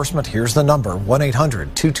Law Enforcement. Here's the number,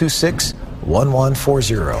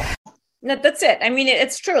 1-800-226-1140. No, that's it. I mean,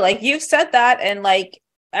 it's true. Like you've said that, and like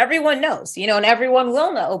everyone knows, and everyone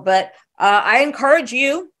will know. But I encourage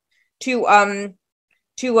you to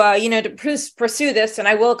pursue this, and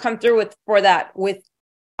I will come through with that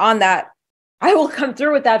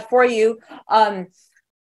for you.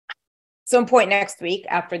 Some point next week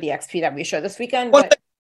after the XPW show this weekend. I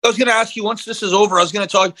was going to ask you, once this is over, I was going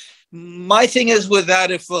to talk. My thing is with that,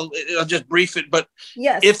 I'll just brief it, but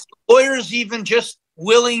yes, if the lawyer's even just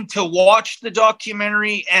willing to watch the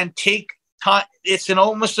documentary and take time, it's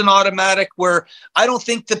almost an automatic where I don't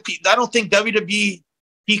think WWE,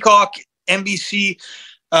 Peacock, NBC,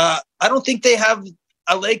 I don't think they have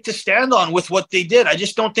a leg to stand on with what they did. I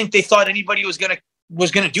just don't think they thought anybody was going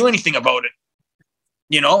to do anything about it.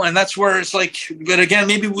 And that's where it's like, but again,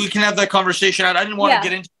 maybe we can have that conversation. I didn't want to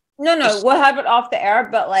get into. No, we'll have it off the air,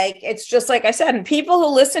 but it's just like I said, and people who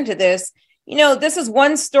listen to this, this is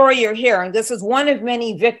one story you're hearing. This is one of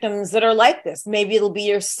many victims that are like this. Maybe it'll be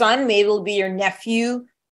your son, maybe it'll be your nephew,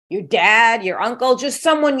 your dad, your uncle, just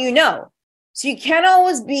someone you know. So you can't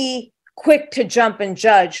always be quick to jump and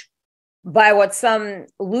judge by what some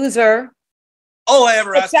loser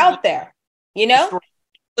puts out there,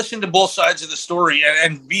 Listen to both sides of the story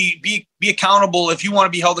and be accountable. If you want to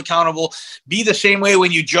be held accountable, be the same way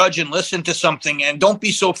when you judge and listen to something, and don't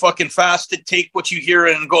be so fucking fast to take what you hear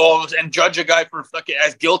and go and judge a guy for fucking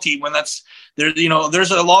as guilty when that's there.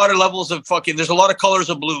 There's a lot of levels of fucking. There's a lot of colors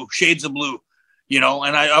of blue, shades of blue.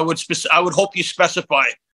 And I would hope you specify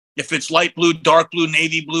if it's light blue, dark blue,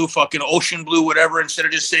 navy blue, fucking ocean blue, whatever. Instead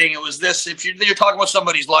of just saying it was this. If you're talking about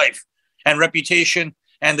somebody's life and reputation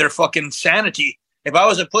and their fucking sanity. If I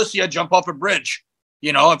was a pussy, I'd jump off a bridge.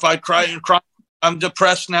 If I cry, I'm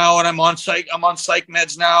depressed now and I'm on psych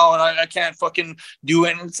meds now and I can't fucking do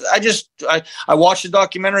it. I watched the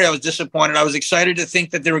documentary. I was disappointed. I was excited to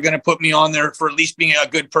think that they were going to put me on there for at least being a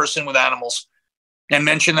good person with animals and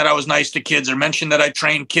mention that I was nice to kids, or mention that I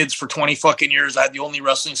trained kids for 20 fucking years. I had the only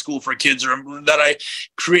wrestling school for kids, or that I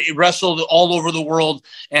wrestled all over the world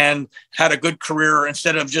and had a good career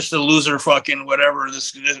instead of just a loser fucking whatever. And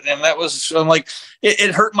that was, I'm like,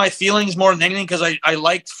 it hurt my feelings more than anything because I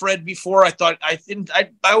liked Fred before. I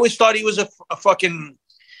always thought he was I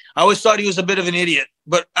always thought he was a bit of an idiot.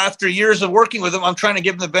 But after years of working with him, I'm trying to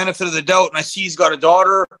give him the benefit of the doubt. And I see he's got a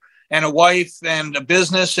daughter and a wife and a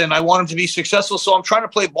business, and I want him to be successful. So I'm trying to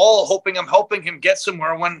play ball, hoping I'm helping him get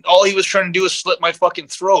somewhere when all he was trying to do is slit my fucking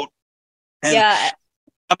throat. And yeah.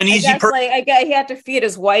 I'm an easy person. He had to feed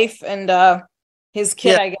his wife and his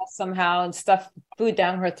kid, I guess, somehow, and stuff food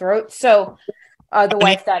down her throat. So the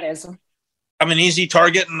wife, that is. I'm an easy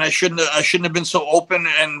target, and I shouldn't have been so open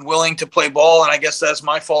and willing to play ball. And I guess that's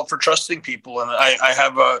my fault for trusting people. And I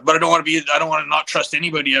have, but I don't want to not trust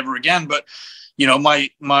anybody ever again. But you know,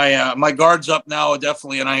 my guard's up now,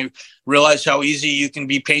 definitely, and I realize how easy you can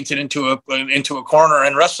be painted into a corner.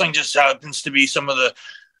 And wrestling just happens to be some of the,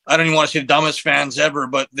 I don't even want to say the dumbest fans ever,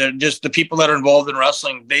 but they're just the people that are involved in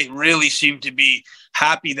wrestling. They really seem to be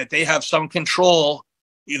happy that they have some control.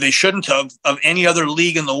 They shouldn't have of any other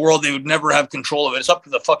league in the world. They would never have control of it. It's up to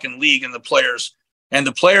the fucking league and the players. And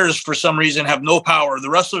the players, for some reason, have no power. The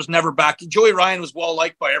wrestlers never back. Joey Ryan was well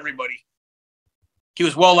liked by everybody. He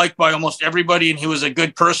was well liked by almost everybody, and he was a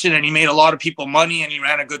good person, and he made a lot of people money, and he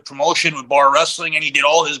ran a good promotion with Bar Wrestling, and he did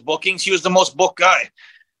all his bookings. He was the most booked guy.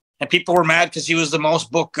 And people were mad because he was the most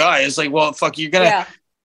booked guy. It's like, well, fuck, you're going to,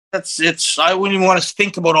 I wouldn't even want to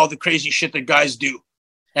think about all the crazy shit that guys do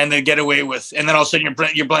and they get away with. And then all of a sudden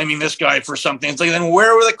you're blaming this guy for something. It's like, then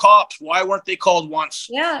where were the cops? Why weren't they called once?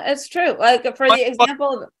 Yeah, it's true. Like for the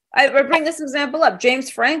example, I bring this example up, James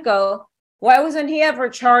Franco. Why wasn't he ever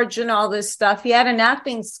charged in all this stuff? He had an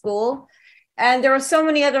acting school, and there were so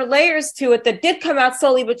many other layers to it that did come out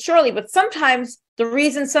slowly but surely. But sometimes the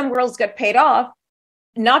reason some girls get paid off,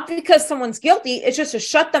 not because someone's guilty, it's just to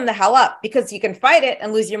shut them the hell up, because you can fight it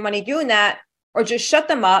and lose your money doing that, or just shut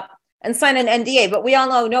them up and sign an NDA. But we all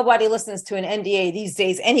know nobody listens to an NDA these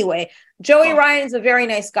days anyway. Joey Ryan is a very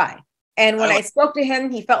nice guy. And when I spoke to him,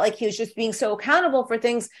 he felt like he was just being so accountable for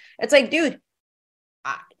things. It's like, dude,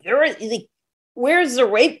 where's the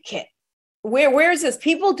rape kit? Where is this?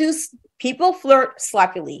 People flirt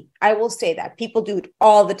sloppily. I will say that. People do it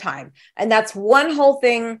all the time. And that's one whole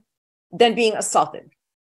thing than being assaulted.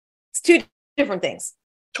 It's two different things.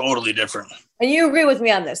 Totally different. And you agree with me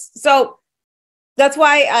on this. So that's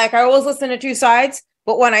why I always listen to two sides.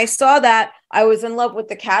 But when I saw that, I was in love with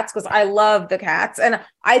the cats because I love the cats. And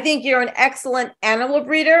I think you're an excellent animal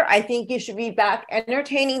breeder. I think you should be back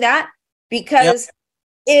entertaining that, because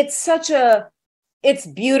it's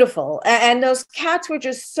beautiful. And those cats were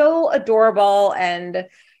just so adorable. And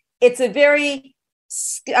it's a very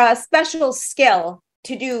special skill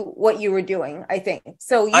to do what you were doing, I think.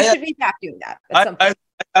 So you should be back doing that at some point.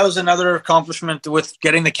 That was another accomplishment with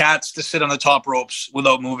getting the cats to sit on the top ropes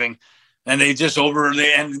without moving. And they just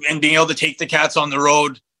and being able to take the cats on the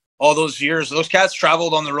road all those years. Those cats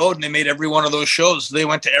traveled on the road and they made every one of those shows. They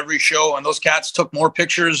went to every show, and those cats took more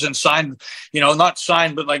pictures and signed, not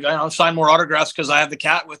signed, but signed more autographs because I had the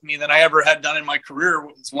cat with me than I ever had done in my career.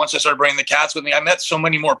 Once I started bringing the cats with me, I met so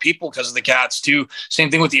many more people because of the cats too.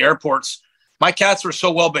 Same thing with the airports. My cats were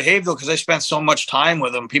so well behaved though, because I spent so much time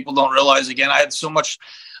with them. People don't realize, again, I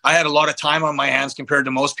had a lot of time on my hands compared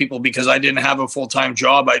to most people because I didn't have a full-time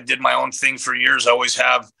job. I did my own thing for years. I always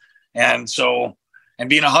have. And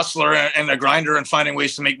being a hustler and a grinder and finding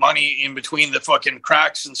ways to make money in between the fucking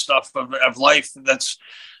cracks and stuff of life. That's,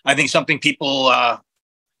 I think, something people,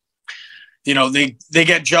 they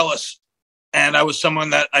get jealous. And I was someone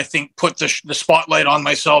that I think put the spotlight on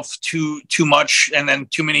myself too much. And then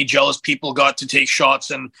too many jealous people got to take shots,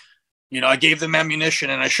 and, I gave them ammunition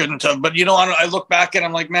and I shouldn't have. But, I look back and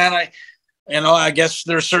I'm like, man, I guess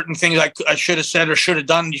there are certain things I should have said or should have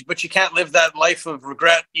done, but you can't live that life of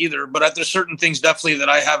regret either. But there's certain things definitely that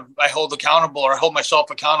I hold accountable, or I hold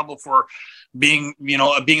myself accountable for being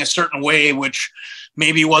a certain way, which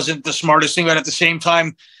maybe wasn't the smartest thing. But at the same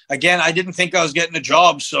time, again, I didn't think I was getting a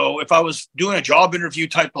job. So if I was doing a job interview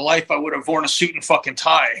type of life, I would have worn a suit and fucking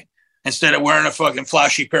tie instead of wearing a fucking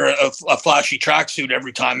flashy flashy tracksuit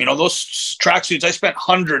every time. Those tracksuits, I spent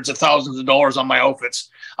hundreds of thousands of dollars on my outfits.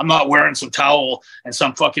 I'm not wearing some towel and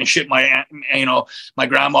some fucking shit my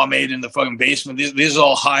grandma made in the fucking basement. These are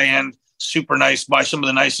all high end, super nice, buy some of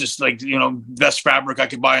the nicest, best fabric I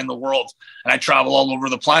could buy in the world. And I travel all over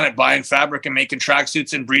the planet buying fabric and making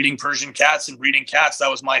tracksuits and breeding Persian cats and breeding cats. That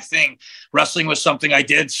was my thing. Wrestling was something I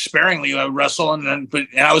did sparingly. I wrestle and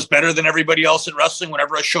I was better than everybody else at wrestling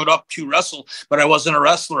whenever I showed up to wrestle, but I wasn't a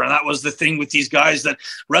wrestler. And that was the thing with these guys, that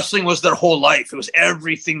wrestling was their whole life. It was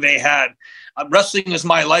everything they had. Wrestling is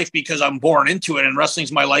my life because I'm born into it, and wrestling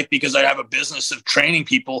is my life because I have a business of training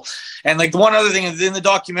people. And the one other thing in the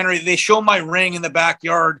documentary, they show my ring in the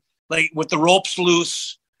backyard, with the ropes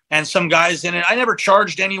loose and some guys in it. I never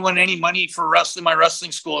charged anyone any money for wrestling. My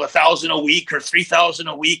wrestling school, $1,000 a week or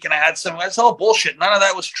 $3,000 a week, and I had some. That's all bullshit. None of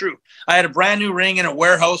that was true. I had a brand new ring in a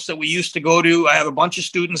warehouse that we used to go to. I have a bunch of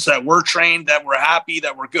students that were trained, that were happy,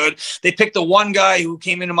 that were good. They picked the one guy who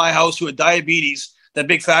came into my house who had diabetes. That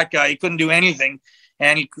big fat guy, he couldn't do anything.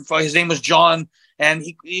 and his name was John. And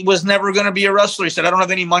he was never going to be a wrestler. He said, I don't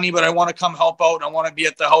have any money, but I want to come help out. And I want to be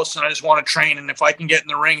at the house and I just want to train. And if I can get in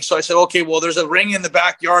the ring. So I said, okay, well, there's a ring in the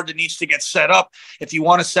backyard that needs to get set up. If you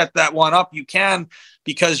want to set that one up, you can,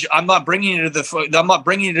 because I'm not bringing you to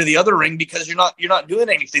the other ring because you're not doing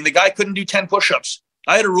anything. The guy couldn't do 10 push-ups.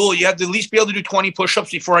 I had a rule. You have to at least be able to do 20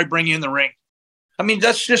 push-ups before I bring you in the ring. I mean,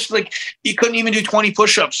 that's just like, he couldn't even do 20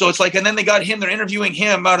 push-ups. So it's like, and then they got him, they're interviewing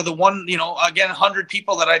him out of the 100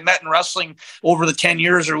 people that I met in wrestling over the 10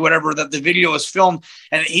 years or whatever that the video is filmed.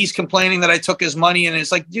 And he's complaining that I took his money. And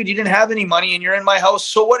it's like, dude, you didn't have any money and you're in my house.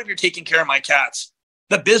 So what if you're taking care of my cats?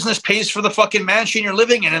 The business pays for the fucking mansion you're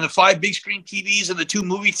living in and the 5 big screen TVs and the 2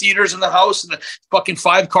 movie theaters in the house and the fucking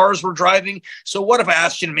 5 cars we're driving. So what if I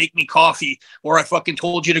asked you to make me coffee, or I fucking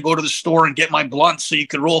told you to go to the store and get my blunts so you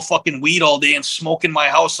could roll fucking weed all day and smoke in my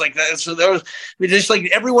house like that? So there was just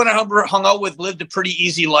like, everyone I ever hung out with lived a pretty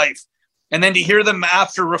easy life. And then to hear them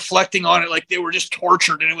after reflecting on it, like they were just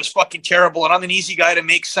tortured and it was fucking terrible. And I'm an easy guy to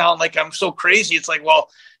make sound like I'm so crazy. It's like, well,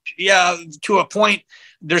 yeah, to a point.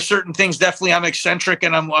 There's certain things, definitely I'm eccentric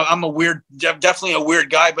and I'm definitely a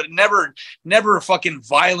weird guy, but never fucking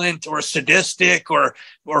violent or sadistic or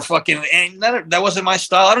fucking, and that wasn't my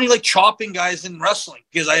style. I don't even like chopping guys in wrestling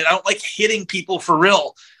because I don't like hitting people for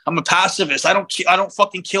real. I'm a pacifist. I don't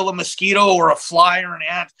fucking kill a mosquito or a fly or an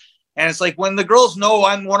ant. And it's like, when the girls know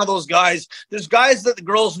I'm one of those guys, there's guys that the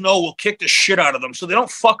girls know will kick the shit out of them. So they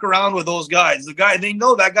don't fuck around with those guys. They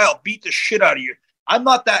know that guy will beat the shit out of you. I'm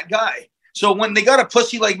not that guy. So when they got a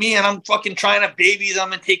pussy like me and I'm fucking trying to baby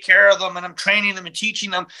them and take care of them and I'm training them and teaching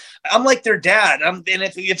them, I'm like their dad. And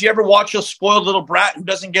if you ever watch a spoiled little brat who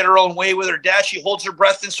doesn't get her own way with her dad, she holds her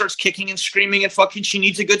breath and starts kicking and screaming and fucking, she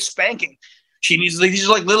needs a good spanking. She needs, like, these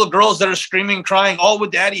are like little girls that are screaming and crying, all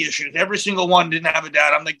with daddy issues. Every single one didn't have a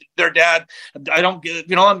dad. I'm like their dad. I don't get,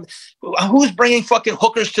 who's bringing fucking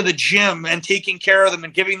hookers to the gym and taking care of them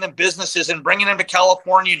and giving them businesses and bringing them to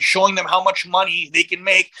California and showing them how much money they can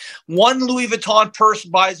make? One Louis Vuitton purse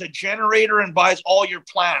buys a generator and buys all your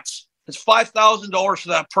plants. It's $5,000 for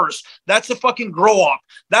that purse. That's a fucking grow up.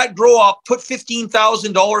 That grow up, put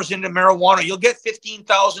 $15,000 into marijuana. You'll get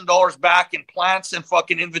 $15,000 back in plants and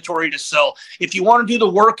fucking inventory to sell. If you want to do the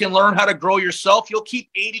work and learn how to grow yourself, you'll keep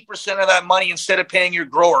 80% of that money instead of paying your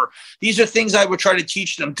grower. These are things I would try to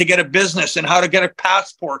teach them, to get a business and how to get a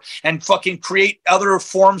passport and fucking create other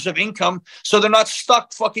forms of income so they're not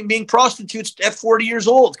stuck fucking being prostitutes at 40 years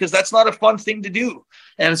old, because that's not a fun thing to do.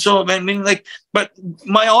 And so, I mean, like, but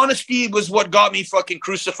my honesty was what got me fucking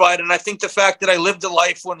crucified. And I think the fact that I lived a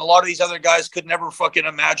life when a lot of these other guys could never fucking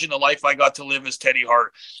imagine the life I got to live as Teddy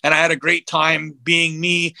Hart. And I had a great time being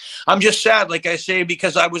me. I'm just sad, like I say,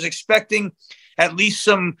 because I was expecting at least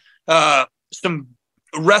some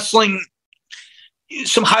wrestling,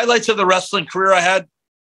 some highlights of the wrestling career I had.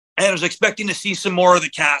 And I was expecting to see some more of the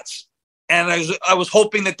cats. And I was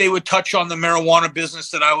hoping that they would touch on the marijuana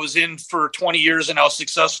business that I was in for 20 years and how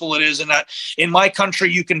successful it is. And that in my country,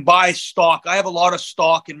 you can buy stock. I have a lot of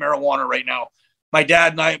stock in marijuana right now. My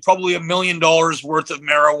dad and I, probably $1 million worth of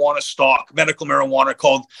marijuana stock, medical marijuana,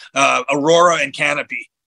 called Aurora and Canopy.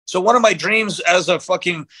 So one of my dreams as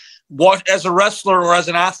a wrestler or as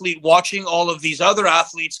an athlete, watching all of these other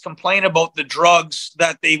athletes complain about the drugs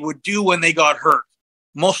that they would do when they got hurt.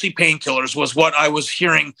 Mostly painkillers was what I was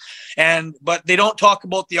hearing. But they don't talk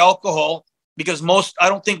about the alcohol, because I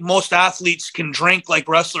don't think most athletes can drink like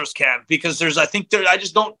wrestlers can, because I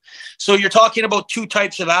just don't. So you're talking about 2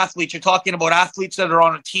 types of athletes. You're talking about athletes that are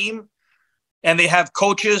on a team and they have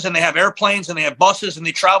coaches and they have airplanes and they have buses and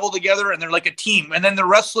they travel together and they're like a team. And then the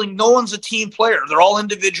wrestling, no one's a team player. They're all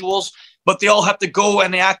individuals, but they all have to go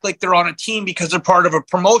and they act like they're on a team because they're part of a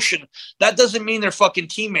promotion. That doesn't mean they're fucking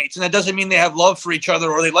teammates. And that doesn't mean they have love for each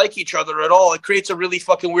other or they like each other at all. It creates a really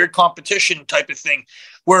fucking weird competition type of thing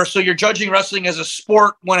so you're judging wrestling as a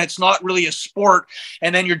sport when it's not really a sport.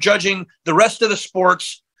 And then you're judging the rest of the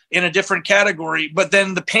sports in a different category. But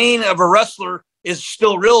then the pain of a wrestler is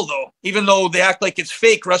still real, though, even though they act like it's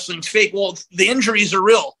fake. Wrestling's fake. Well, the injuries are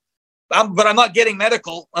real. But I'm not getting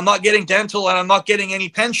medical, I'm not getting dental, and I'm not getting any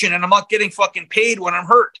pension, and I'm not getting fucking paid when I'm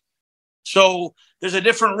hurt. So there's a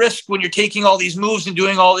different risk when you're taking all these moves and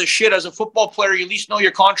doing all this shit. As a football player, you at least know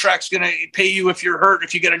your contract's going to pay you if you're hurt.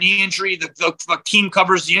 If you get a knee injury, the team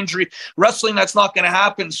covers the injury. Wrestling, that's not going to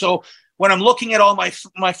happen. So when I'm looking at all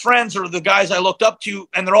my friends or the guys I looked up to,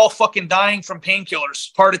 and they're all fucking dying from painkillers,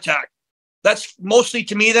 heart attack, that's mostly,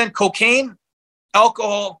 to me, then cocaine,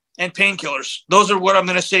 alcohol, and painkillers. Those are what I'm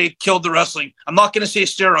going to say killed the wrestling. I'm not going to say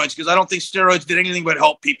steroids, because I don't think steroids did anything but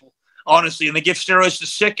help people. honestly. And they give steroids to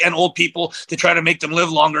sick and old people to try to make them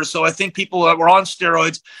live longer. So I think people that were on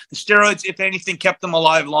steroids, the steroids, if anything, kept them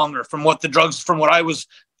alive longer from what I was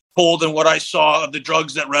told and what I saw of the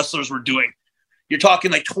drugs that wrestlers were doing. You're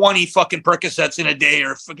talking like 20 fucking Percocets in a day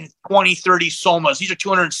or fucking 20, 30 Somas. These are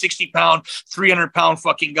 260 pound, 300 pound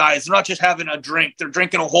fucking guys. They're not just having a drink. They're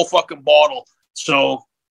drinking a whole fucking bottle. So.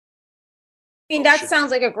 I mean, that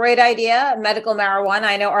sounds like a great idea. Medical marijuana.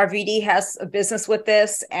 I know RVD has a business with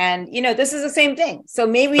this, and, you know, this is the same thing. So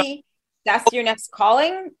maybe that's your next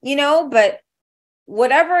calling, you know, but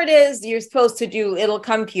whatever it is you're supposed to do, it'll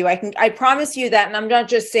come to you. I promise you that. And I'm not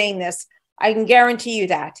just saying this. I can guarantee you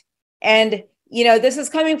that. And, you know, this is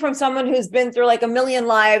coming from someone who's been through like a million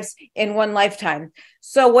lives in one lifetime.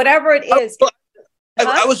 So whatever it is.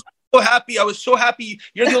 I was so happy. I was so happy.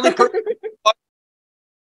 You're the only person.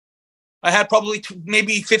 I had probably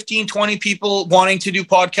maybe 15, 20 people wanting to do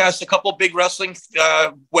podcasts, a couple big wrestling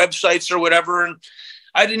websites or whatever. And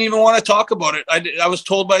I didn't even want to talk about it. I was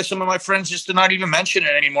told by some of my friends just to not even mention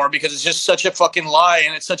it anymore because it's just such a fucking lie.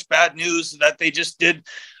 And it's such bad news that they just did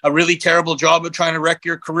a really terrible job of trying to wreck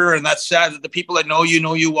your career. And that's sad that the people that know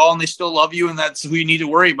you well, and they still love you. And that's who you need to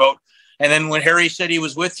worry about. And then when Harry said he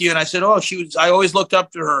was with you and I said, I always looked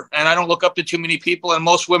up to her, and I don't look up to too many people. And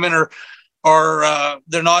most women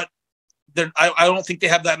they're not. I don't think they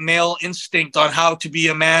have that male instinct on how to be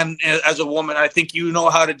a man as a woman. I think you know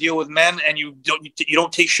how to deal with men, and you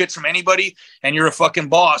don't take shit from anybody, and you're a fucking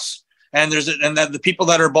boss. And that the people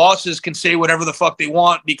that are bosses can say whatever the fuck they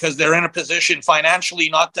want because they're in a position financially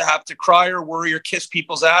not to have to cry or worry or kiss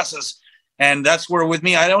people's asses. And that's where with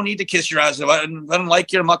me, I don't need to kiss your ass. If I don't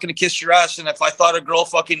like you, I'm not going to kiss your ass. And if I thought a girl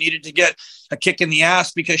fucking needed to get a kick in the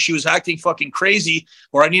ass because she was acting fucking crazy,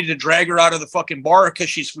 or I needed to drag her out of the fucking bar because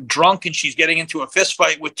she's drunk and she's getting into a fist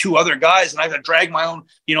fight with two other guys, and I got to drag my own,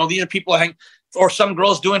 these are people or some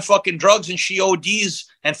girl's doing fucking drugs and she ODs,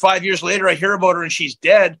 and 5 years later I hear about her and she's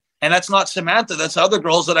dead. And that's not Samantha. That's other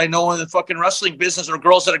girls that I know in the fucking wrestling business, or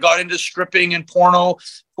girls that have got into stripping and porno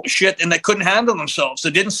shit and they couldn't handle themselves.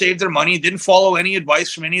 They didn't save their money, didn't follow any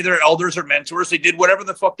advice from any of their elders or mentors. They did whatever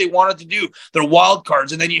the fuck they wanted to do. They're wild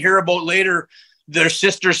cards. And then you hear about later their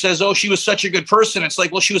sister says, she was such a good person. It's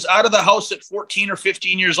like, well, she was out of the house at 14 or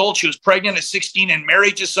 15 years old. She was pregnant at 16 and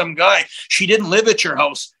married to some guy. She didn't live at your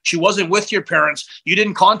house. She wasn't with your parents. You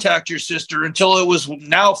didn't contact your sister until it was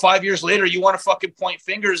now 5 years later. You want to fucking point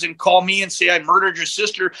fingers and call me and say I murdered your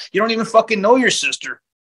sister. You don't even fucking know your sister.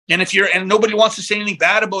 And nobody wants to say anything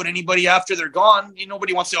bad about anybody after they're gone.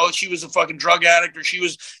 Nobody wants to say, she was a fucking drug addict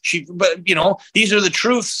but these are the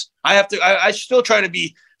truths. I still try to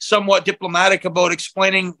be somewhat diplomatic about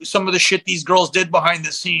explaining some of the shit these girls did behind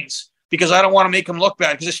the scenes, because I don't want to make them look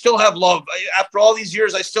bad, because I still have love. After all these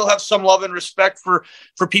years, I still have some love and respect for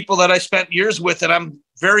people that I spent years with. And I'm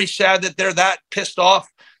very sad that they're that pissed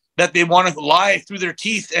off that they want to lie through their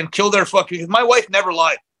teeth and kill their fucking. My wife never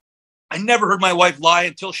lied. I never heard my wife lie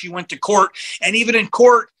until she went to court. And even in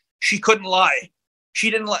court, she couldn't lie. She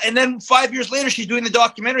didn't lie. And then 5 years later, she's doing the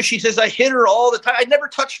documentary. She says, I hit her all the time. I never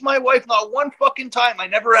touched my wife, not one fucking time. I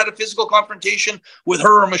never had a physical confrontation with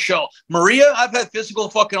her or Michelle. Maria, I've had physical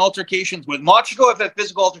fucking altercations with. Machiko, I've had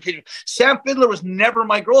physical altercations. Sam Fiddler was never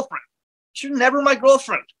my girlfriend. She was never my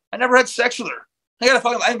girlfriend. I never had sex with her.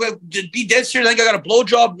 I'm going to be dead serious. I think I got a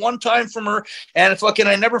blowjob one time from her, and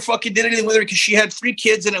I never fucking did anything with her because she had 3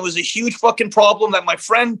 kids, and it was a huge fucking problem that my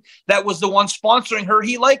friend that was the one sponsoring her,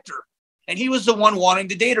 he liked her. And he was the one wanting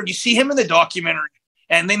to date her. You see him in the documentary,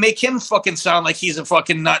 and they make him fucking sound like he's a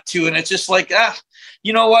fucking nut too. And it's just like,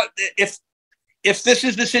 you know what? If this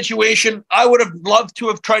is the situation, I would have loved to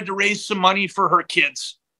have tried to raise some money for her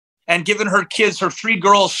kids and given her kids, her 3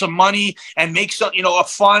 girls, some money and make some, a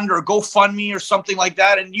fund or GoFundMe or something like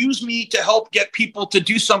that, and use me to help get people to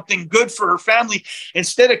do something good for her family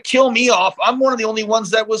instead of kill me off. I'm one of the only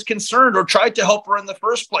ones that was concerned or tried to help her in the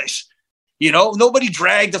first place. Nobody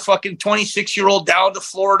dragged a fucking 26-year-old down to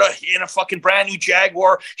Florida in a fucking brand new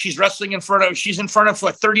Jaguar. She's in front of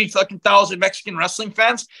 30,000 Mexican wrestling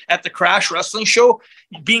fans at the Crash Wrestling Show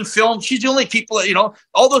being filmed. She's the only people that,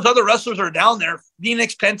 all those other wrestlers are down there.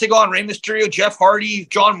 Phoenix, Pentagon, Rey Mysterio, Jeff Hardy,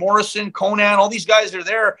 John Morrison, Conan, all these guys are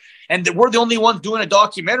there. And we're the only ones doing a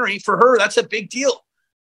documentary for her. That's a big deal.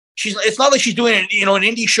 It's not like she's doing an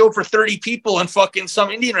indie show for 30 people in fucking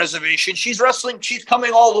some Indian reservation. She's wrestling. She's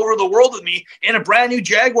coming all over the world with me in a brand new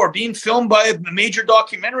Jaguar being filmed by a major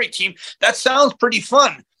documentary team. That sounds pretty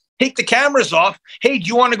fun. Take the cameras off. Hey, do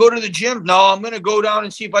you want to go to the gym? No, I'm going to go down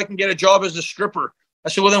and see if I can get a job as a stripper. I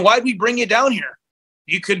said, well, then why'd we bring you down here?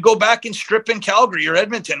 You could go back and strip in Calgary or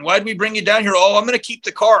Edmonton. Why'd we bring you down here? Oh, I'm going to keep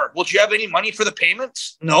the car. Well, do you have any money for the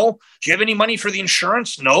payments? No. Do you have any money for the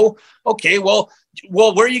insurance? No. Okay, well,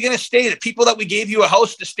 where are you going to stay? The people that we gave you a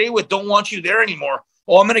house to stay with don't want you there anymore.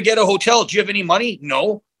 Oh, I'm going to get a hotel. Do you have any money?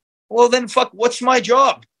 No. Well, then fuck, what's my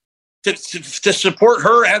job? To support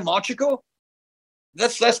her and Machiko?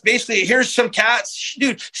 That's basically, here's some cats.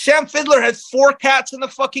 Dude, Sam Fiddler had 4 cats in the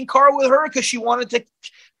fucking car with her because she wanted to.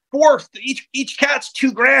 4, each cat's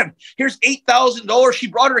 $2,000. Here's $8,000. She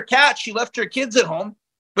brought her cat. She left her kids at home,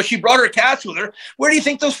 but she brought her cats with her. Where do you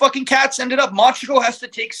think those fucking cats ended up? Machiko has to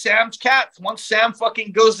take Sam's cats. Once Sam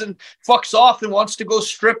fucking goes and fucks off and wants to go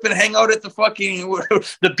strip and hang out at the fucking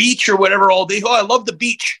the beach or whatever all day. Oh, I love the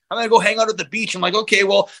beach. I'm gonna go hang out at the beach. I'm like, okay,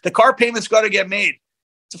 well, the car payment's got to get made.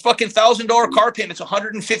 It's a fucking $1,000 car payment. It's a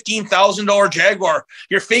 $115,000 Jaguar.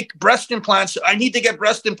 Your fake breast implants. I need to get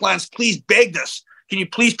breast implants. Please beg this. Can you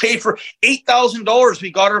please pay for $8,000?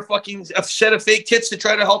 We got her fucking a set of fake tits to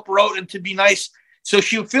try to help her out and to be nice, so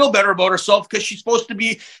she would feel better about herself, because she's supposed to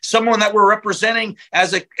be someone that we're representing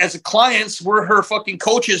as a clients. We're her fucking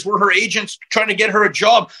coaches. We're her agents trying to get her a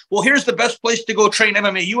job. Well, here's the best place to go train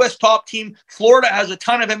MMA. U.S. top team. Florida has a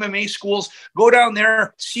ton of MMA schools. Go down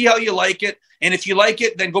there, see how you like it. And if you like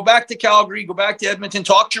it, then go back to Calgary, go back to Edmonton,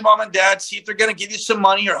 talk to your mom and dad, see if they're going to give you some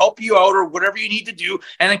money or help you out or whatever you need to do,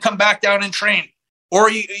 and then come back down and train. Or,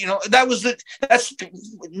 you know, that's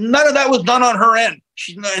none of that was done on her end.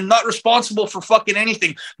 She's not responsible for fucking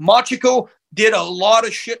anything. Machiko did a lot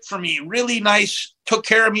of shit for me. Really nice, took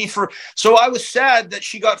care of me so I was sad that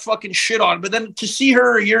she got fucking shit on. But then to see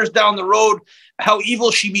her years down the road, how evil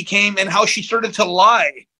she became and how she started to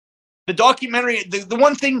lie. The documentary, the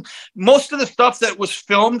one thing, most of the stuff that was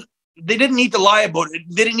filmed, they didn't need to lie about it.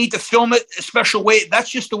 They didn't need to film it a special way. That's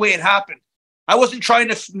just the way it happened. I wasn't trying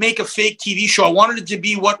to make a fake TV show. I wanted it to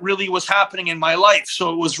be what really was happening in my life,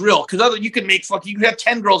 so it was real. Because you could have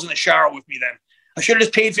 10 girls in the shower with me then. I should have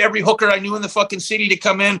just paid for every hooker I knew in the fucking city to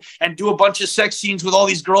come in and do a bunch of sex scenes with all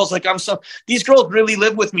these girls. These girls really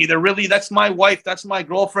live with me. That's my wife. That's my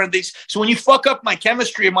girlfriend. So when you fuck up my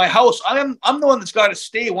chemistry in my house, I'm the one that's got to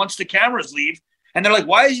stay once the cameras leave. And they're like,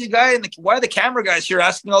 why are the camera guys here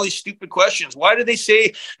asking all these stupid questions? Why did they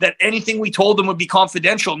say that anything we told them would be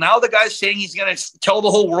confidential? Now the guy's saying he's going to tell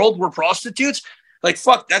the whole world we're prostitutes. Like,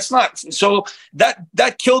 fuck, that's not. So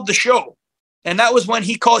that killed the show. And that was when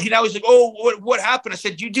he called. Now he's like, oh, what happened? I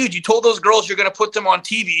said, dude, you told those girls you're going to put them on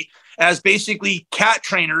TV as basically cat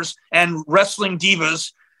trainers and wrestling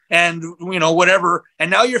divas and, you know, whatever.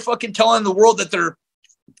 And now you're fucking telling the world that they're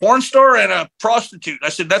porn star and a prostitute. I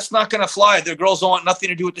said, that's not going to fly. The girls don't want nothing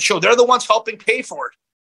to do with the show. They're the ones helping pay for it.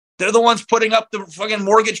 They're the ones putting up the fucking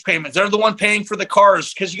mortgage payments. They're the one paying for the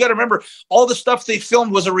cars. Because you got to remember, all the stuff they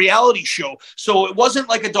filmed was a reality show. So it wasn't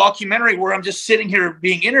like a documentary where I'm just sitting here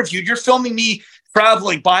being interviewed. You're filming me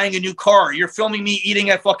traveling, buying a new car. You're filming me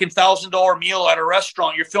eating a fucking $1,000 meal at a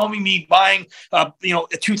restaurant. You're filming me buying,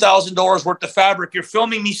 $2,000 worth of fabric. You're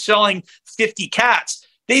filming me selling 50 cats.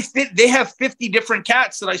 They have 50 different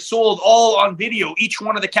cats that I sold, all on video. Each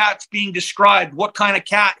one of the cats being described, what kind of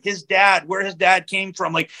cat, where his dad came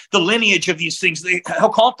from, like the lineage of these things, how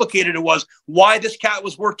complicated it was, why this cat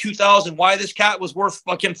was worth $2,000, why this cat was worth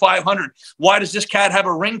fucking $500, why does this cat have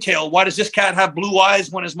a ringtail, why does this cat have blue eyes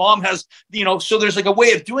when his mom has, so there's like a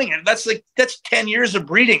way of doing it. That's 10 years of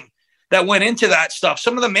breeding that went into that stuff.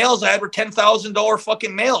 Some of the males I had were $10,000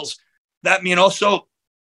 fucking males. That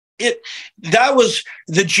was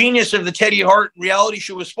the genius of the Teddy Hart reality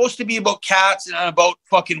show. It was supposed to be about cats and about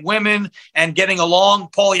fucking women and getting along,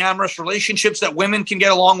 polyamorous relationships, that women can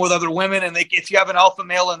get along with other women. And if you have an alpha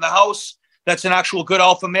male in the house, that's an actual good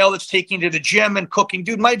alpha male that's taking you to the gym and cooking.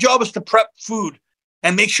 Dude, my job is to prep food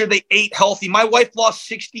and make sure they ate healthy. My wife lost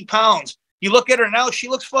 60 pounds. You look at her now, she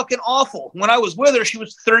looks fucking awful. When I was with her, she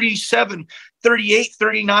was 37, 38,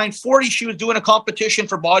 39, 40. She was doing a competition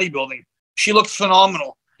for bodybuilding. She looked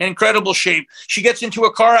phenomenal. Incredible shape. She gets into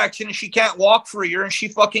a car accident. She can't walk for a year, and she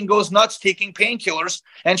fucking goes nuts taking painkillers.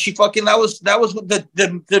 And she fucking that was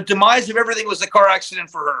the demise of everything was the car accident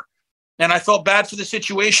for her. And I felt bad for the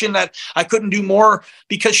situation that I couldn't do more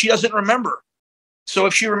because she doesn't remember. So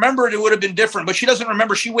if she remembered, it would have been different. But she doesn't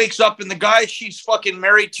remember. She wakes up, and the guy she's fucking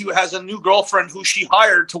married to has a new girlfriend who she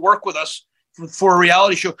hired to work with us for a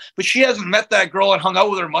reality show. But she hasn't met that girl and hung out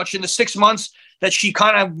with her much. In the 6 months that she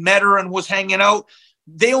kind of met her and was hanging out,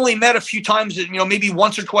 they only met a few times, maybe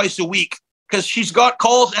once or twice a week, because she's got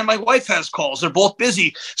calls and my wife has calls. They're both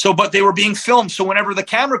busy. But they were being filmed. So whenever the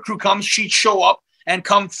camera crew comes, she'd show up and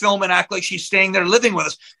come film and act like she's staying there living with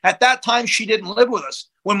us. At that time, she didn't live with us.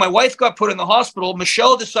 When my wife got put in the hospital,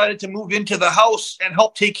 Michelle decided to move into the house and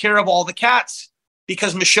help take care of all the cats.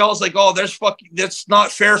 because Michelle's like, oh, that's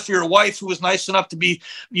not fair for your wife, who was nice enough to be,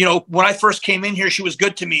 when I first came in here, she was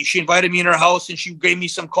good to me. She invited me in her house and she gave me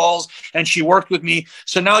some calls and she worked with me.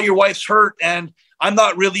 So now your wife's hurt and I'm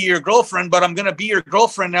not really your girlfriend, but I'm going to be your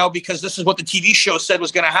girlfriend now because this is what the TV show said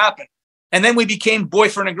was going to happen. And then we became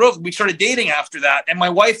boyfriend and girlfriend. We started dating after that. And my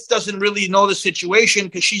wife doesn't really know the situation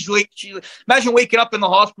because she imagine waking up in the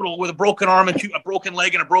hospital with a broken arm and a broken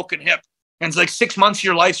leg and a broken hip. And it's like 6 months of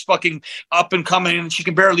your life's fucking up and coming and she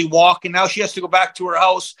can barely walk. And now she has to go back to her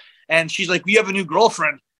house. And she's like, we have a new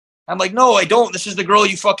girlfriend. I'm like, no, I don't. This is the girl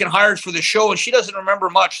you fucking hired for the show. And she doesn't remember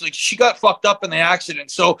much. Like, she got fucked up in the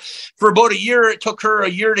accident. So for about a year, it took her a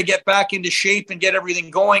year to get back into shape and get everything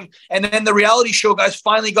going. And then the reality show guys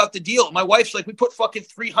finally got the deal. My wife's like, we put fucking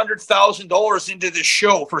 $300,000 into this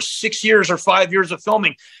show for 6 years or 5 years of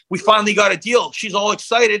filming. We finally got a deal. She's all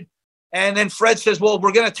excited. And then Fred says, well,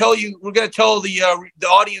 we're going to tell the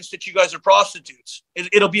audience that you guys are prostitutes.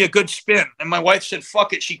 It'll be a good spin. And my wife said,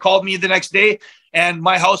 fuck it. She called me the next day and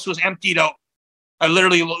my house was emptied out. I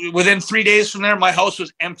literally, within 3 days from there, my house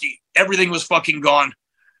was empty. Everything was fucking gone.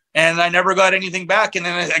 And I never got anything back. And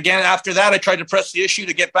then again, after that, I tried to press the issue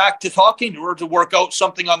to get back to talking to her to work out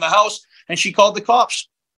something on the house. And she called the cops.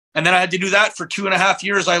 And then I had to do that for 2.5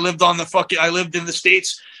 years. I lived in the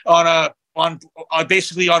States on a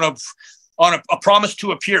promise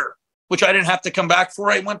to appear, which I didn't have to come back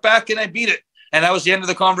for. I went back and I beat it. And that was the end of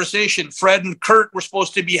the conversation. Fred and Kurt were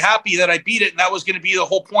supposed to be happy that I beat it. And that was going to be the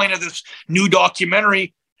whole point of this new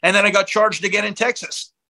documentary. And then I got charged again in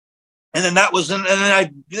Texas. And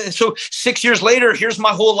then so 6 years later, here's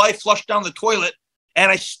my whole life flushed down the toilet. And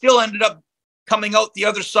I still ended up coming out the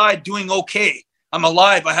other side doing okay. I'm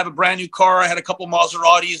alive. I have a brand new car. I had a couple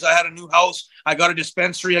Maseratis. I had a new house. I got a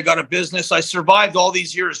dispensary. I got a business. I survived all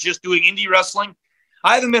these years just doing indie wrestling.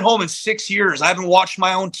 I haven't been home in 6 years. I haven't watched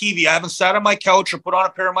my own TV. I haven't sat on my couch or put on a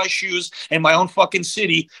pair of my shoes in my own fucking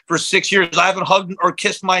city for 6 years. I haven't hugged or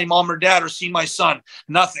kissed my mom or dad or seen my son.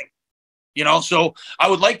 Nothing. So I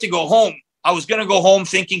would like to go home. I was going to go home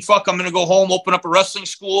thinking, fuck, I'm going to go home, open up a wrestling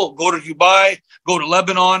school, go to Dubai, go to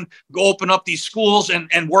Lebanon, go open up these schools and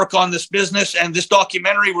work on this business. And this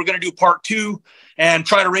documentary, we're going to do part 2 and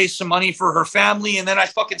try to raise some money for her family. And then I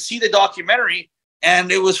fucking see the documentary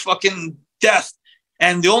and it was fucking death.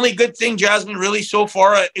 And the only good thing, Jasmine, really so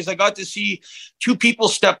far is I got to see 2 people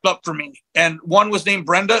stepped up for me. And one was named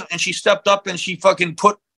Brenda, and she stepped up and she fucking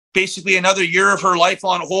put basically another year of her life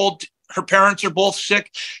on hold. Her parents are both sick.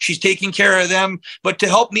 She's taking care of them. But to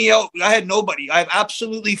help me out, I had nobody. I have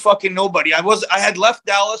absolutely fucking nobody. I had left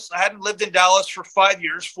Dallas. I hadn't lived in Dallas for 4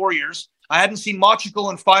 years. I hadn't seen Machiko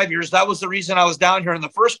in 5 years. That was the reason I was down here in the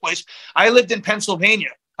first place. I lived in Pennsylvania.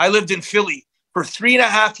 I lived in Philly. For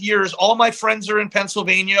 3.5 years, all my friends are in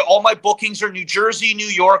Pennsylvania. All my bookings are New Jersey, New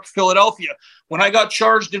York, Philadelphia. When I got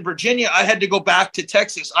charged in Virginia, I had to go back to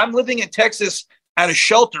Texas. I'm living in Texas at a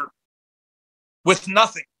shelter with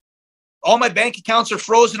nothing. All my bank accounts are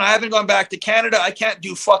frozen. I haven't gone back to Canada. I can't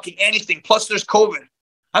do fucking anything. Plus, there's COVID.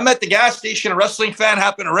 I'm at the gas station. A wrestling fan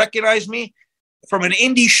happened to recognize me from an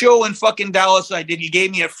indie show in fucking Dallas I did. He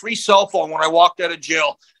gave me a free cell phone when I walked out of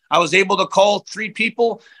jail. I was able to call 3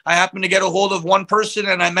 people. I happened to get a hold of one person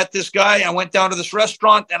and I met this guy. I went down to this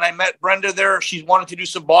restaurant and I met Brenda there. She wanted to do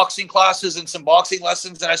some boxing classes and some boxing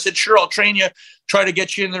lessons. And I said, sure, I'll train you, try to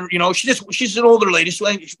get you in there. She's an older lady,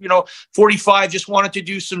 45, just wanted to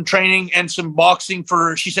do some training and some boxing for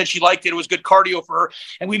her. She said she liked it. It was good cardio for her.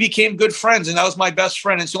 And we became good friends. And that was my best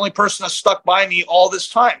friend. It's the only person that stuck by me all this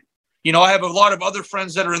time. I have a lot of other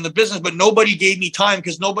friends that are in the business, but nobody gave me time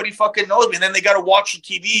because nobody fucking knows me. And then they got to watch the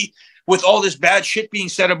TV with all this bad shit being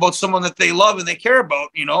said about someone that they love and they care about,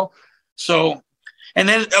 So, and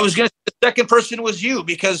then I was going to say the second person was you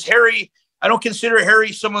because Harry, I don't consider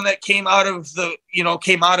Harry someone that came out of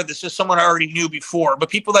this as someone I already knew before. But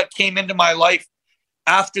people that came into my life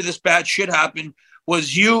after this bad shit happened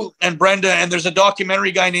was you and Brenda. And there's a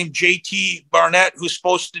documentary guy named JT Barnett who's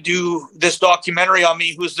supposed to do this documentary on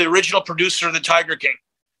me, who's the original producer of the Tiger King.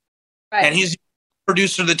 Right. And he's the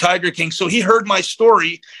producer of the Tiger King. So he heard my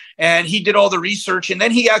story and he did all the research. And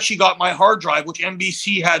then he actually got my hard drive, which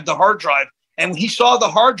NBC had the hard drive. And when he saw the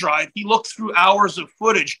hard drive, he looked through hours of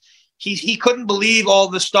footage. He couldn't believe all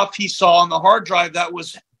the stuff he saw on the hard drive that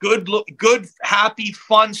was good, happy,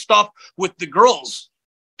 fun stuff with the girls.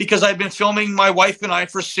 Because I've been filming my wife and I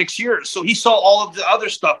for 6 years. So he saw all of the other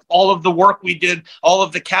stuff, all of the work we did, all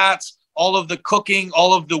of the cats, all of the cooking,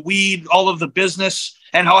 all of the weed, all of the business,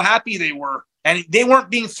 and how happy they were. And they weren't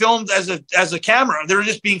being filmed as a camera. They were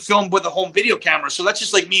just being filmed with a home video camera. So that's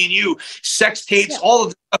just like me and you, sex tapes, all of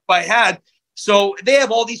the stuff I had. So they have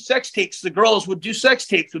all these sex tapes. The girls would do sex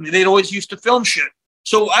tapes with me. They'd always used to film shit.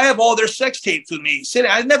 So I have all their sex tapes with me.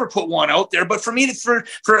 I never put one out there, but for me to,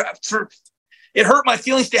 for it hurt my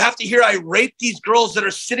feelings to have to hear I raped these girls that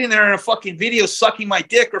are sitting there in a fucking video sucking my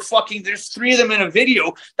dick or fucking, there's 3 of them in a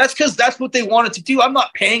video. That's because that's what they wanted to do. I'm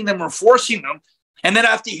not paying them or forcing them. And then I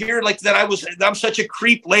have to hear like that I'm such a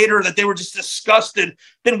creep later, that they were just disgusted.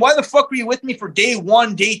 Then why the fuck were you with me for day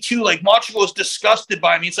 1, day 2? Like Macho was disgusted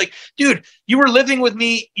by me. It's like, dude, you were living with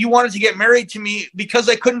me. You wanted to get married to me because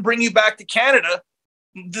I couldn't bring you back to Canada.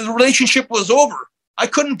 The relationship was over. I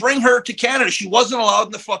couldn't bring her to Canada. She wasn't allowed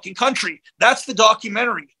in the fucking country. That's the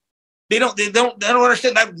documentary. They don't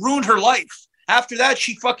understand. That ruined her life. After that,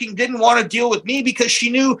 she fucking didn't want to deal with me because she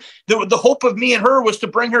knew the hope of me and her was to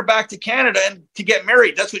bring her back to Canada and to get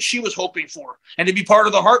married. That's what she was hoping for. And to be part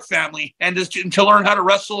of the Hart family and to learn how to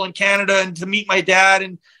wrestle in Canada and to meet my dad.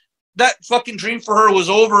 And that fucking dream for her was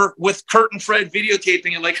over with Kurt and Fred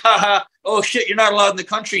videotaping it like, haha, oh shit, you're not allowed in the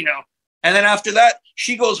country now. And then after that,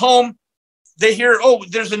 she goes home. They hear, oh,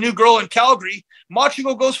 there's a new girl in Calgary.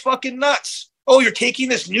 Macho goes fucking nuts. Oh, you're taking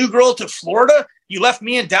this new girl to Florida? You left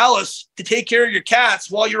me in Dallas to take care of your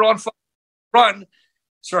cats while you're on run.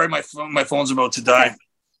 Sorry, my phone's about to die.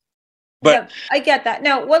 But yeah, I get that.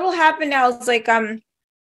 Now, what will happen now is like,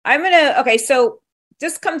 okay, so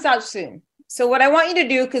this comes out soon. So what I want you to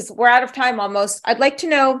do, because we're out of time almost, I'd like to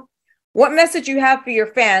know what message you have for your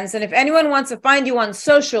fans. And if anyone wants to find you on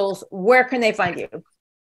socials, where can they find you?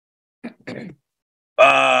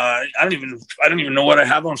 I don't even know what I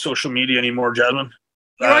have on social media anymore, Jasmine.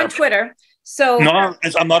 You're on Twitter. So no,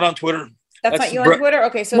 I'm not on Twitter. That's not you on Twitter?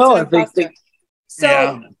 Okay, so no, it's an imposter.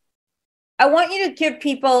 Yeah. I want you to give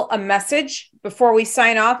people a message before we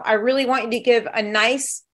sign off. I really want you to give a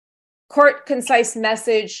nice, short, concise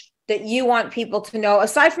message that you want people to know,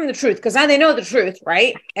 aside from the truth, because now they know the truth,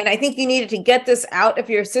 right? And I think you needed to get this out of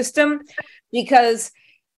your system because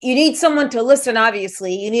you need someone to listen,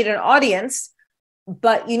 obviously. You need an audience,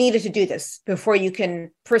 but you needed to do this before you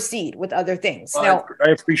can proceed with other things. Well, now,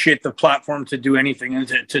 I appreciate the platform to do anything and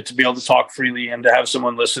to be able to talk freely and to have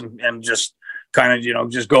someone listen and just kind of,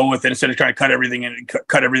 just go with it instead of trying to cut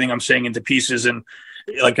everything I'm saying into pieces and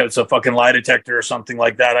like it's a fucking lie detector or something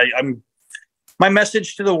like that. My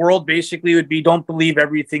message to the world basically would be, don't believe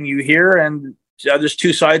everything you hear. And there's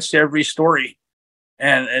 2 sides to every story.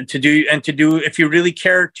 And to do, if you really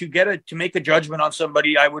care to make a judgment on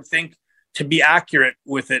somebody, I would think to be accurate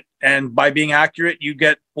with it. And by being accurate, you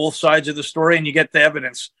get both sides of the story and you get the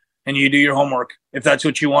evidence and you do your homework. If that's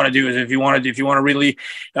what you want to do, is if you want to really,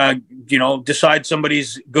 decide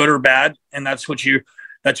somebody's good or bad. And that's what your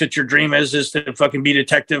dream is to fucking be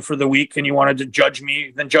detective for the week. And you wanted to judge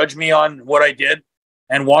me, then judge me on what I did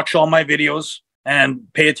and watch all my videos.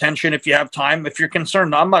 And pay attention if you have time. If you're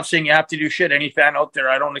concerned, I'm not saying you have to do shit. Any fan out there,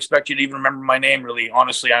 I don't expect you to even remember my name, really.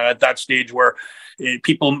 Honestly, I'm at that stage where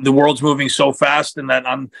the world's moving so fast and that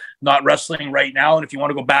I'm not wrestling right now. And if you want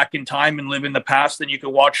to go back in time and live in the past, then you could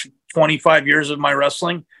watch 25 years of my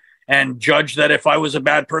wrestling and judge that if I was a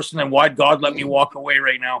bad person, then why'd God let me walk away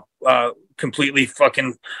right now completely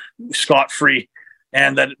fucking scot-free?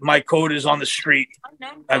 And that my code is on the street.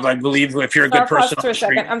 I believe if you're a good person on the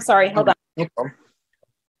street. I'm sorry, hold on. No problem.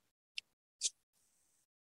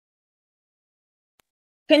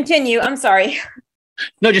 Continue. I'm sorry.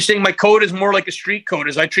 No, just saying my code is more like a street code.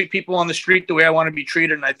 As I treat people on the street the way I want to be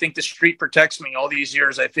treated, and I think the street protects me all these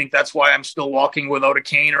years. I think that's why I'm still walking without a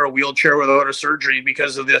cane or a wheelchair without a surgery,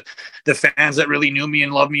 because of the fans that really knew me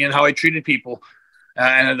and loved me and how I treated people.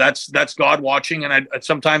 And that's God watching. And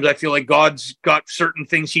sometimes I feel like God's got certain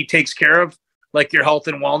things he takes care of, like your health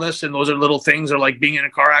and wellness. And those are little things, or like being in a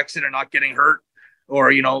car accident and not getting hurt,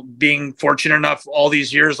 or, being fortunate enough all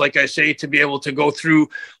these years, like I say, to be able to go through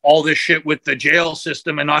all this shit with the jail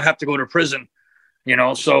system and not have to go to prison,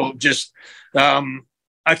 so just,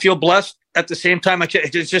 I feel blessed. At the same time,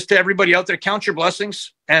 it's just to everybody out there, count your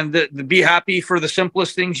blessings and be happy for the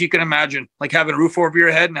simplest things you can imagine, like having a roof over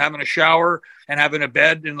your head and having a shower and having a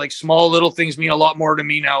bed, and like small little things mean a lot more to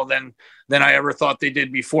me now than I ever thought they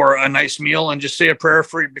did before. A nice meal, and just say a prayer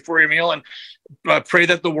before your meal, and pray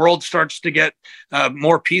that the world starts to get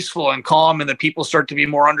more peaceful and calm, and that people start to be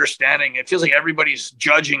more understanding. It feels like everybody's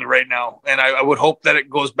judging right now, and I would hope that it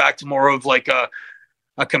goes back to more of like a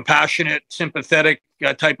compassionate, sympathetic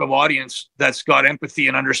type of audience that's got empathy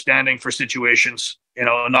and understanding for situations,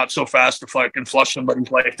 not so fast to fucking flush somebody's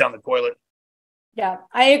life down the toilet. Yeah,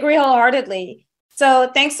 I agree wholeheartedly.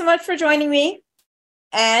 So thanks so much for joining me.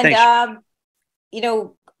 And,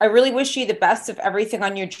 I really wish you the best of everything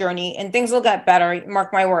on your journey, and things will get better.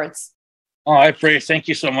 Mark my words. Oh, I pray. Thank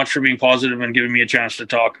you so much for being positive and giving me a chance to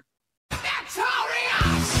talk.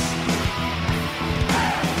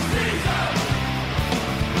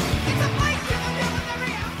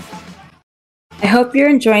 I hope you're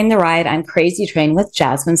enjoying the ride on Crazy Train with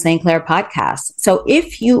Jasmine St. Clair podcast. So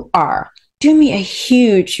if you are, do me a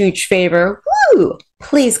huge, huge favor. Woo!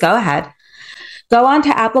 Please go ahead. Go on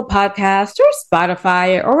to Apple Podcasts or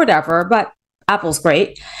Spotify or whatever, but Apple's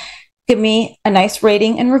great. Give me a nice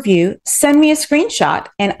rating and review. Send me a screenshot,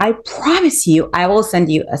 and I promise you I will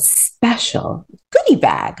send you a special goodie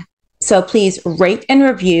bag. So please rate and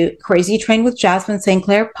review Crazy Train with Jasmine St.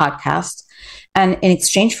 Clair podcast. And in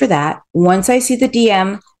exchange for that, once I see the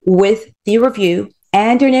DM with the review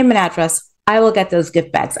and your name and address, I will get those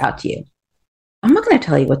gift bags out to you. I'm not going to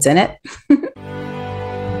tell you what's in it.